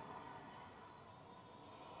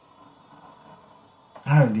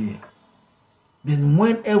 Hallelujah. Then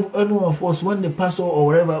when any one of us, when the pastor or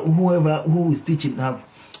whatever, whoever who is teaching have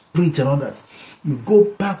preached and all that, you go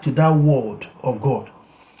back to that word of God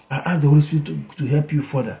and ask the Holy Spirit to help you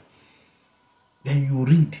further. Then you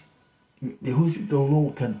read. The Holy Spirit of the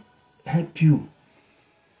Lord can help you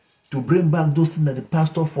to bring back those things that the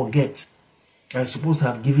pastor forgets that he's supposed to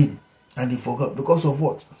have given and he forgot. Because of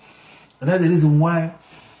what? And that's the reason why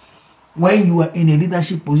when you are in a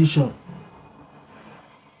leadership position,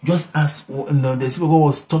 just as the speaker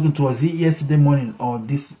was talking to us yesterday morning or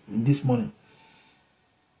this morning,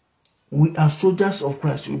 we are soldiers of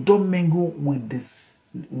Christ. You don't mingle with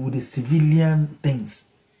the civilian things.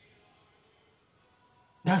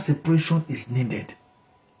 That separation is needed.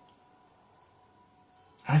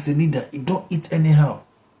 As a leader, you don't eat anyhow.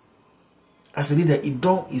 As a leader, you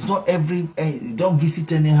don't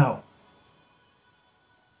visit anyhow.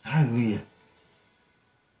 Hallelujah.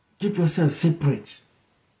 Keep yourself separate,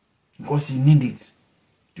 because you need it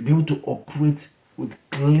to be able to operate with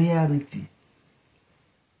clarity.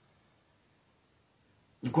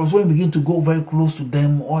 Because when you begin to go very close to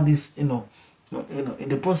them, all this, in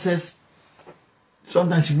the process,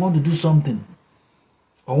 sometimes you want to do something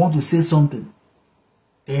or want to say something,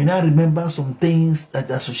 and you now remember some things that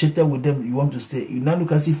are associated with them you want to say. You now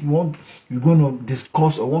look as if you're going to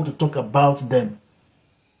discuss or want to talk about them.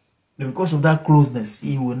 And because of that closeness,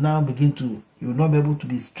 you will not be able to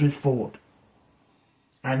be straightforward.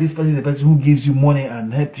 And this person is the person who gives you money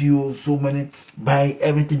and helps you so many, buy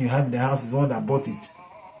everything you have in the house, is the one that bought it.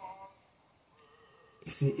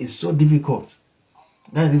 You see, it's so difficult.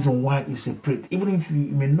 That's the reason why you separate. Even if you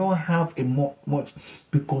may not have much,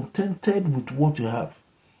 be contented with what you have.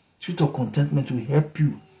 Spirit of contentment will help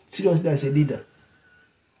you. Seriously, as a leader.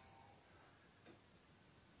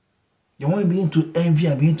 You want to begin to envy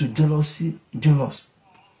and begin to jealous.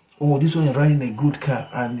 Oh, this one is riding a good car,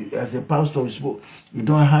 and as a pastor, you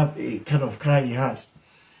don't have a kind of car he has.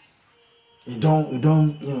 You don't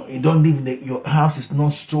live in your house is not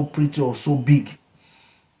so pretty or so big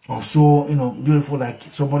or so beautiful like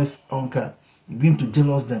somebody's own car. You begin to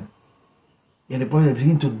jealous them. And the person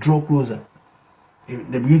begin to draw closer.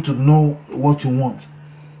 They begin to know what you want.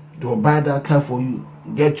 They will buy that car for you,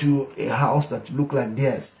 get you a house that look like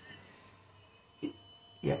theirs.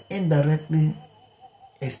 You're indirectly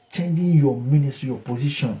exchanging your ministry, your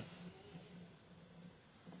position.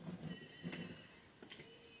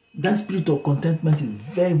 That spirit of contentment is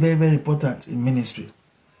very, very, very important in ministry.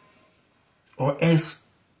 Or else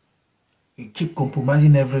you keep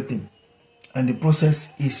compromising everything, and the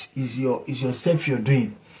process is yourself you're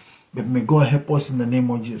doing. But may God help us in the name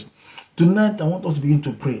of Jesus. Tonight I want us to begin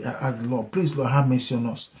to pray and ask the Lord, please Lord, have mercy on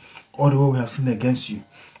us. All the way we have sinned against you,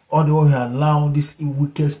 all the way we allow this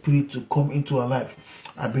wicked spirit to come into our life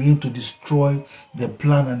and begin to destroy the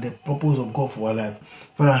plan and the purpose of God for our life.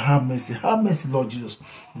 Father, have mercy, Lord Jesus.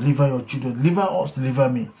 Deliver your children, deliver us, deliver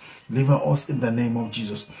me, deliver us in the name of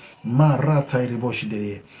Jesus.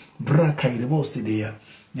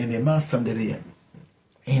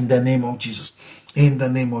 In the name of Jesus. In the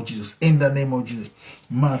name of Jesus. In the name of Jesus.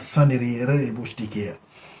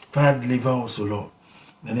 Father, deliver us, O Lord.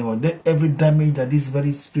 In the name of every damage that this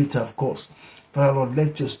very spirit have caused. Father, Lord,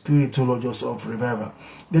 let your spirit, O Lord, just of revival.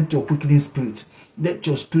 Let your quickening spirit, let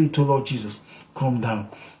your spirit, O Lord Jesus, come down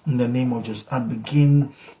in the name of Jesus and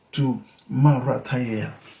begin to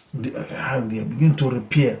begin to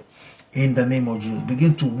repair in the name of Jesus.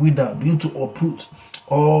 Begin to wither, begin to uproot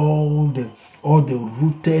all the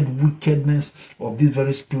rooted wickedness of these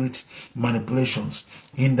very spirits manipulations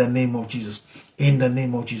in the name of Jesus. In the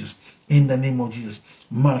name of Jesus. In the name of Jesus.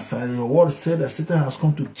 Master, your word said that Satan has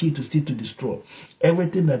come to kill, to steal, to destroy.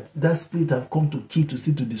 Everything that spirit have come to kill, to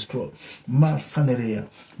steal, to destroy. Master,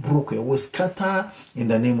 broken, will scatter in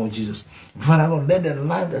the name of Jesus. Father, Lord, let the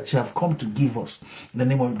life that you have come to give us, in the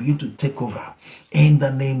name of, begin to take over. In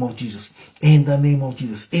the name of Jesus. In the name of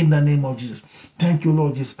Jesus. In the name of Jesus. Thank you,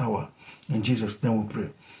 Lord, this hour. In Jesus' name we pray.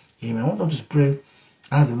 Amen. I want us to pray.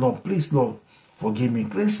 Ask the Lord, please, Lord, forgive me.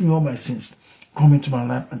 Cleanse me all my sins. Come into my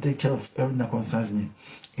life and take care of everything that concerns me.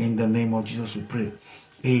 In the name of Jesus we pray.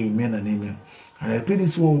 Amen and amen. And I pray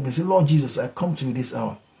this word with me. Say, Lord Jesus, I come to you this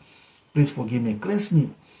hour. Please forgive me. Cleanse me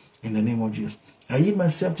in the name of Jesus. I yield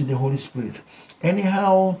myself to the Holy Spirit.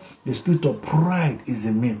 Anyhow, the spirit of pride is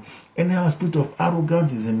in me. Anyhow, the spirit of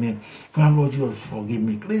arrogance is in me. Father, Lord Jesus, forgive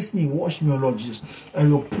me. Cleanse me. Wash me, Lord Jesus. I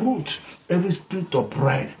uproot every spirit of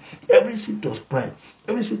pride. Every spirit of pride.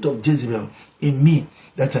 Every spirit of Jezebel in me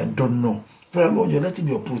that I don't know. Father, Lord, you let it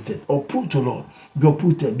be uprooted. Uproot, Lord. Be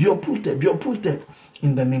uprooted. Be uprooted. Be uprooted.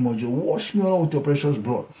 In the name of Jesus. Wash me, Lord, with your precious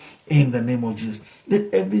blood. In the name of Jesus.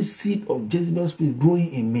 Let every seed of Jezebel spirit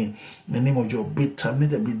growing in me, in the name of Jesus, be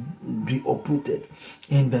terminated, be uprooted.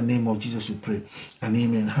 In the name of Jesus we pray. And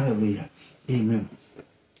amen. Hallelujah. Amen.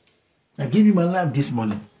 I give you my life this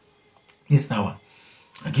morning, this hour.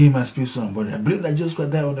 I give you my spirit, soul, and body. I believe that Jesus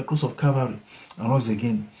Christ died on the cross of Calvary and rose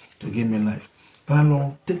again to give me life. Father,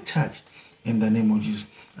 Lord, take charge in the name of Jesus.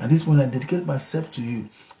 And this morning I dedicate myself to you. In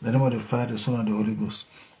the name of the Father, the Son, and the Holy Ghost.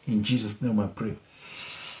 In Jesus' name I pray.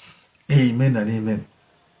 Amen and amen.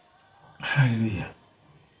 Hallelujah.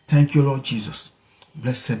 Thank you, Lord Jesus.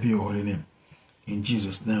 Blessed be your holy name. In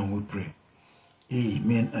Jesus' name we pray.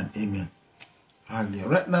 Amen and amen. Hallelujah.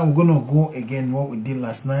 Right now we're going to go again what we did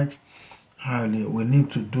last night. Hallelujah. We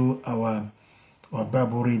need to do our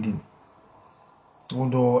Bible reading.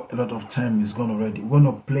 Although a lot of time is gone already. We're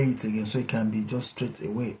going to play it again so it can be just straight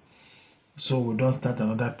away. So we don't start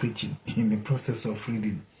another preaching in the process of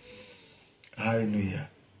reading. Hallelujah.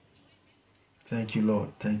 Thank you,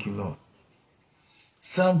 Lord. Thank you, Lord.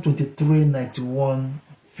 Psalm 23, 91,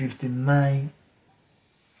 59,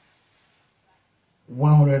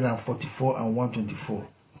 144, and 124.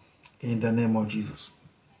 In the name of Jesus.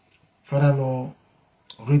 Father, Lord,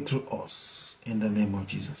 read through us in the name of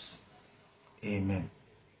Jesus. Amen.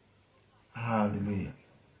 Hallelujah.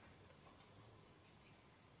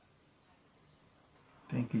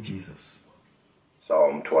 Thank you, Jesus.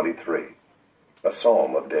 Psalm 23, a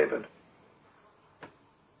psalm of David.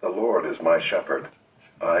 The Lord is my shepherd,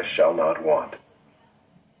 I shall not want.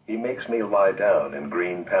 He makes me lie down in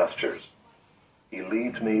green pastures. He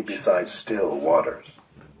leads me beside still waters.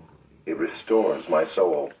 He restores my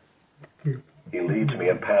soul. He leads me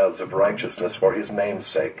in paths of righteousness for his name's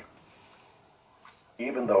sake.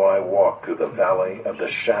 Even though I walk through the valley of the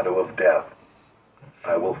shadow of death,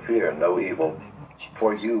 I will fear no evil,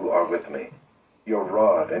 for you are with me. Your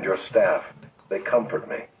rod and your staff, they comfort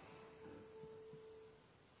me.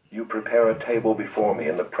 You prepare a table before me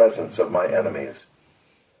in the presence of my enemies.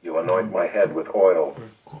 You anoint my head with oil.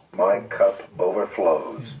 My cup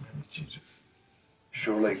overflows.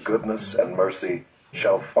 Surely goodness and mercy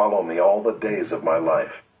shall follow me all the days of my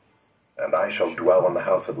life, and I shall dwell in the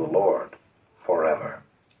house of the Lord forever.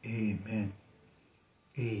 Amen.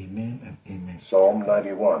 Amen and amen. Psalm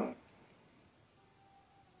 91.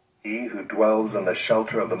 He who dwells in the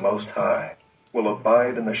shelter of the Most High will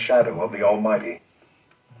abide in the shadow of the Almighty.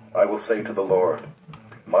 I will say to the Lord,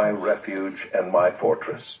 my refuge and my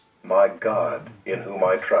fortress, my God, in whom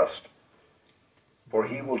I trust. For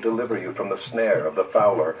he will deliver you from the snare of the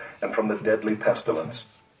fowler and from the deadly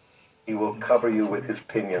pestilence. He will cover you with his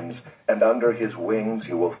pinions, and under his wings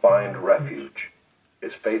you will find refuge.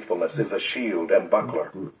 His faithfulness is a shield and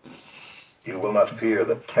buckler. You will not fear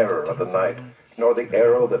the terror of the night, nor the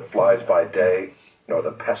arrow that flies by day, nor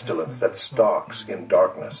the pestilence that stalks in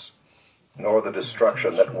darkness, nor the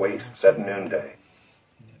destruction that wastes at noonday.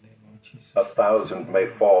 1,000 may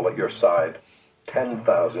fall at your side,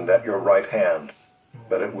 10,000 at your right hand,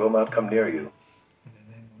 but it will not come near you.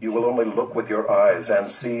 You will only look with your eyes and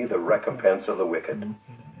see the recompense of the wicked.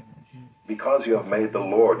 Because you have made the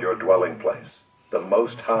Lord your dwelling place, the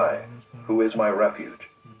Most High, who is my refuge,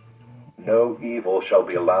 no evil shall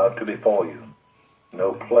be allowed to befall you,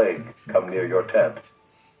 no plague come near your tent.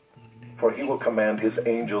 For he will command his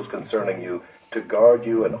angels concerning you to guard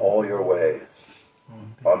you in all your ways.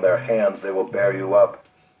 On their hands they will bear you up,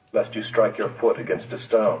 lest you strike your foot against a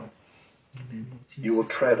stone. You will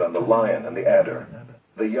tread on the lion and the adder,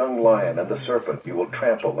 the young lion and the serpent you will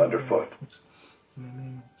trample underfoot.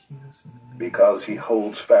 Because he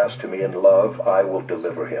holds fast to me in love, I will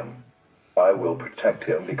deliver him. I will protect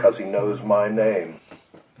him because he knows my name.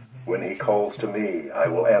 When he calls to me, I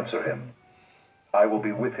will answer him. I will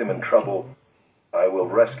be with him in trouble. I will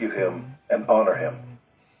rescue him and honor him.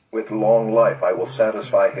 With long life I will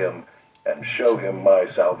satisfy him and show him my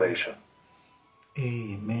salvation.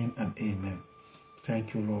 Amen and amen.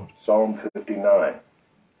 Thank you, Lord. Psalm 59.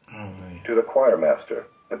 Amen. To the choir master,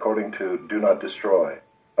 according to Do Not Destroy,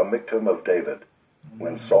 a Miktam of David,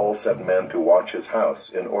 when Saul set men to watch his house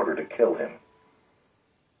in order to kill him.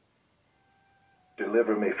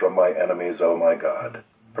 Deliver me from my enemies, O my God.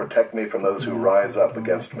 Protect me from those who rise up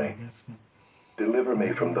against me. Deliver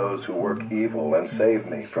me from those who work evil, and save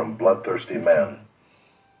me from bloodthirsty men.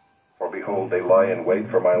 For behold, they lie in wait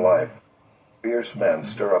for my life. Fierce men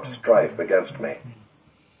stir up strife against me.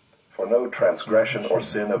 For no transgression or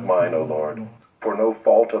sin of mine, O Lord, for no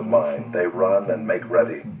fault of mine, they run and make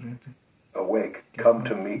ready. Awake, come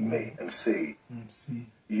to meet me, and see.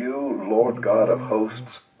 You, Lord God of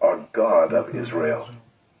hosts, are God of Israel.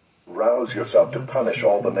 Rouse yourself to punish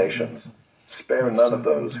all the nations. Spare none of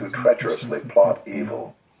those who treacherously plot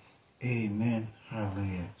evil. Amen.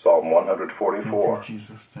 Hallelujah. Psalm 144 Thank you,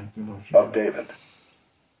 Jesus. Thank you, Lord Jesus. of David.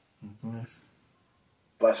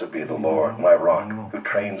 Blessed be the Lord, my rock, who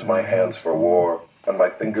trains my hands for war and my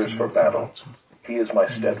fingers for battle. He is my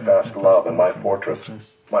steadfast love and my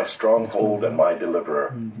fortress, my stronghold and my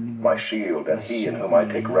deliverer, my shield and he in whom I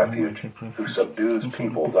take refuge, who subdues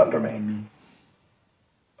peoples under me.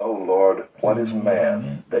 O Lord, what is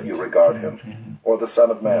man that you regard him, or the son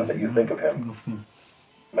of man that you think of him?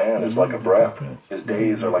 Man is like a breath, his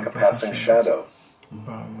days are like a passing shadow.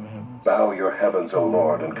 Bow your heavens, O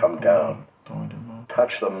Lord, and come down.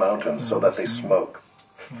 Touch the mountains so that they smoke.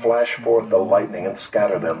 Flash forth the lightning and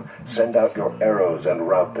scatter them. Send out your arrows and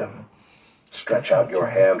rout them. Stretch out your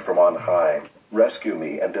hand from on high. Rescue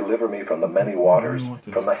me and deliver me from the many waters,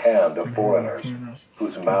 from the hand of foreigners,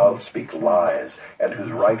 whose mouths speak lies, and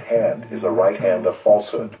whose right hand is a right hand of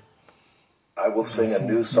falsehood. I will sing a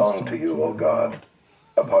new song to you, O God.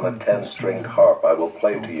 Upon a 10-stringed harp I will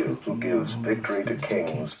play to you, who gives victory to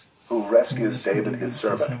kings, who rescues David his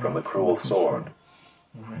servant from the cruel sword.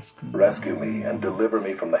 Rescue me and deliver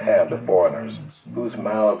me from the hand of foreigners, whose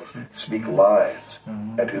mouths speak lies,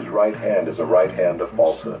 and whose right hand is a right hand of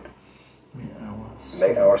falsehood.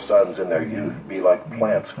 May our sons in their youth be like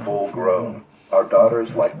plants full grown, our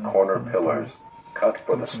daughters like corner pillars, cut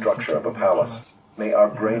for the structure of a palace. May our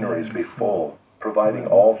granaries be full, providing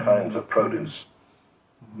all kinds of produce.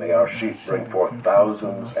 May our sheep bring forth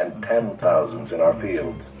thousands and 10,000s in our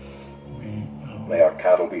fields. May our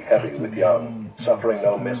cattle be heavy with young, suffering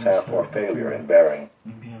no mishap or failure in bearing.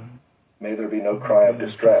 May there be no cry of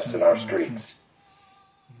distress in our streets.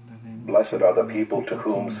 Blessed are the people to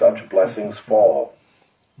whom such blessings fall.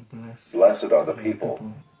 Blessed are the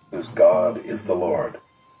people whose God is the Lord.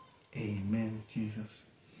 Amen, Jesus.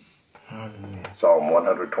 Hallelujah. Psalm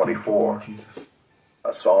 124, Jesus.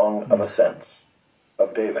 a song of ascents,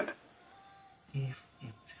 of David. If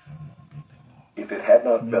it had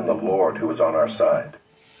not been the Lord who was on our side,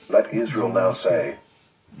 let Israel now say,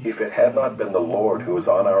 if it had not been the Lord who was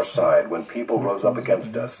on our side when people rose up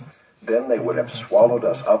against us, then they would have swallowed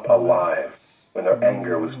us up alive when their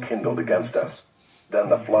anger was kindled against us. Then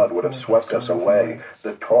the flood would have swept us away,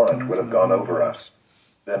 the torrent would have gone over us.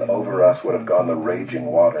 Then over us would have gone the raging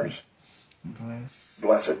waters.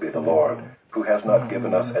 Blessed be the Lord, who has not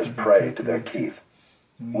given us as prey to their teeth.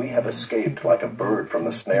 We have escaped like a bird from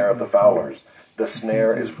the snare of the fowlers. The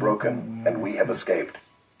snare is broken, and we have escaped.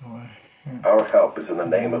 Our help is in the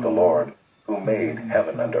name of the Lord, who made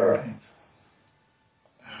heaven and earth.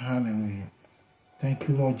 Hallelujah. Thank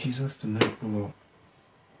you, Lord Jesus, tonight, Lord.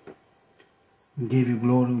 We give you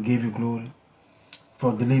glory, we give you glory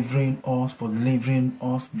for delivering us, delivering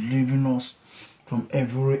us from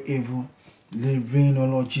every evil, delivering, oh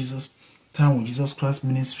Lord Jesus, Time with Jesus Christ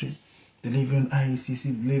Ministry, delivering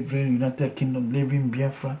IECC, delivering United Kingdom, delivering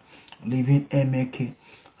Biafra, delivering MAK,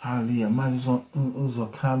 hallelujah, Mazon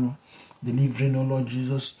Uzokano, delivering, oh Lord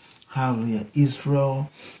Jesus, hallelujah, Israel,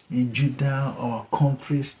 in Judah, our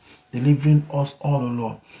countries, delivering us all, oh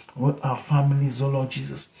Lord, with our families, oh Lord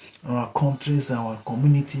Jesus, our countries, our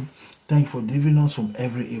community. Thank you for delivering us from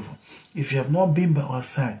every evil. If you have not been by our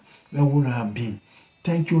side, where would you have been?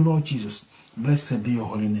 Thank you, Lord Jesus. Blessed be your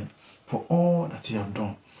holy name for all that you have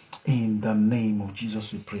done. In the name of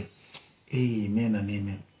Jesus we pray. Amen and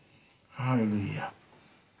amen. Hallelujah.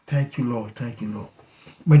 Thank you, Lord. Thank you, Lord.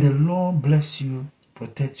 May the Lord bless you,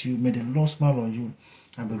 protect you. May the Lord smile on you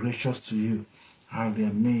and be gracious to you.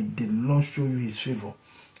 Hallelujah. May the Lord show you his favor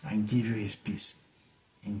and give you his peace.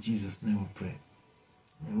 In Jesus' name we pray.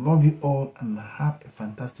 We love you all and have a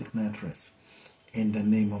fantastic night rest. In the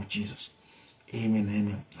name of Jesus. Amen.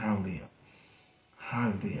 Amen. Hallelujah.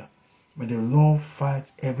 Hallelujah. May the Lord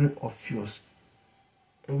fight every of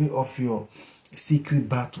your secret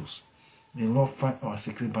battles. May the Lord fight our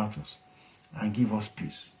secret battles and give us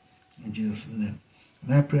peace. In Jesus' name.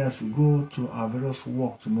 And I pray as we go to our various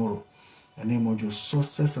work tomorrow, in the name of your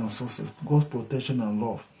success and success, God's protection and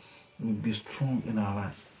love will be strong in our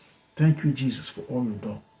lives. Thank you, Jesus, for all you've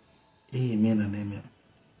done. Amen and amen.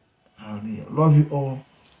 Hallelujah. Love you all.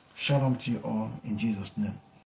 Shalom to you all in Jesus' name.